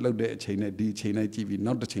စောကလှုပ်တဲ့အချိန်နဲ့ဒီအချိန်နဲ့ကြည့်ပြီး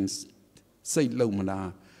နောက်တစ်ချိန်စိတ်လှုပ်မလား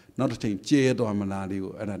နောက်တစ်ချိန်ကျဲသွားမလားလေး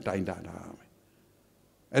ကိုအဲ့ဒါတိုင်းတာတာပဲ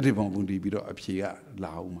အဲ့ဒီပုံပုံတည်ပြီးတော့အဖြေကလာ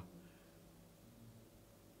အောင်မှာ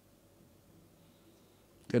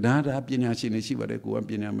ကဒါပညာရှင်တွေရှိပါတယ်ကိုက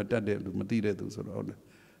ပညာမတတ်တဲ့လူမသိတဲ့သူဆိုတော့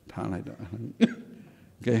ထားလိုက်တော့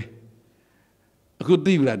ကဲအခု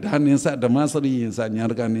သိပြီလားဒါနင်းစဓမ္မစရိယစညာ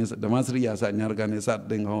ရကနင်းဓမ္မစရိယစညာရကနင်းစ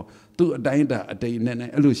တင်ကောသူ့အတိုင်းတာအတိတ်နဲ့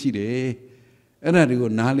အဲ့လိုရှိတယ်အဲ့ဒါတွေ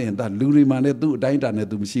ကိုနားလည်တာလူတွေမှလည်းသူ့အတိုင်းတာနဲ့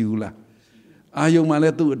သူမရှိဘူးလားအာယုံမှလ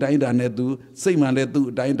ည်းသူ့အတိုင်းတာနဲ့သူစိတ်မှလည်းသူ့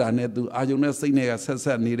အတိုင်းတာနဲ့သူအာယုံနဲ့စိတ်နဲ့ကဆက်ဆ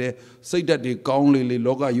က်နေတဲ့စိတ်ဓာတ်တွေကောင်းလေ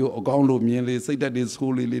လောကရိုးအကောင်းလို့မြင်လေစိတ်ဓာတ်တွေ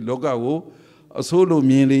ဆိုးလေလောကကိုအဆိုးလို့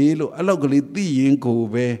မြင်လေလို့အဲ့လောက်ကလေးသိရင်ကို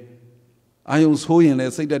ပဲအာယုံဆိုးရင်လ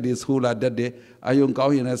ည်းစိတ်ဓာတ်တွေဆိုးလာတတ်တယ်အာယုံကော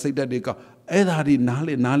င်းရင်လည်းစိတ်ဓာတ်တွေကောင်းအဲ့ဒါဒီနား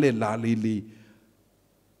လေလာလေ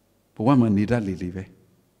ဘဝမှာနေတတ်လေပဲ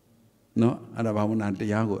နော်အဲ့ဒါဘာဝနာတ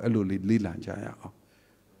ရားကိုအဲ့လိုလေးလာကြရအောင်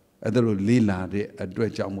အဲ့ဒါလိုလေးလာတဲ့အတွ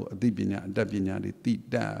က်ကြောင့်မို့အသိပညာအတတ်ပညာတွေသိ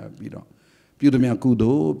တတ်ပြီးတော့ပြုသမျှကု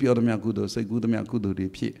သိုလ်ပြောသမျှကုသိုလ်စိတ်ကူးသမျှကုသိုလ်တွေ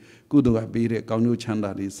ဖြစ်ကုသိုလ်ကပေးတဲ့ကောင်းကျိုးချမ်းသာ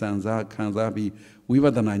တွေစံစားခံစားပြီးဝိပ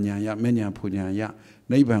ဿနာဉာဏ်ရမဉဏ်ဖူဉာဏ်ရ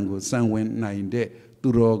နိဗ္ဗာန်ကိုစံဝင်နိုင်တဲ့သူ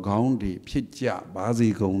တော်ကောင်းတွေဖြစ်ကြပါစေ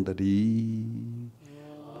ကုန်တည်း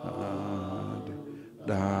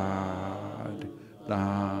ဒါ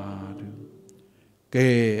ကဲ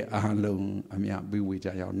အားလုံးအမြတ်ပြီးဝေကြ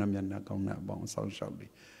ရအောင်နတ်မြတ်နာကောင်းတဲ့အပေါင်းဆောင်းရှောက်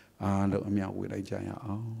ပြီးအားလုံးအမြတ်ဝေလိုက်ကြရ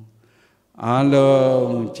အောင်အား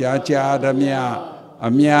လုံးကြားသမျှအ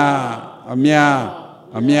မြ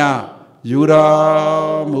တ်ယူ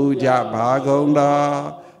တော်မူကြပါကုန်တော်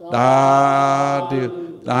သာဓု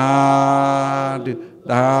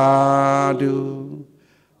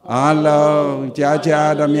အားလုံးကြား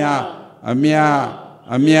သမျှအမြ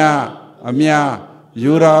တ်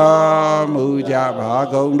ယူတော်မူကြပါ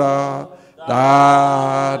ကုန်တော်သာ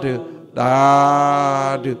ဓု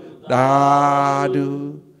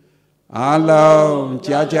အားလုံး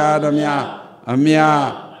ကြားသမျှအမြ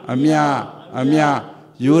တ်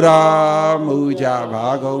ယူတော်မူကြပါ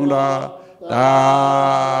ကုန်တော်သာ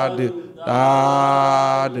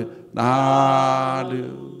ဓု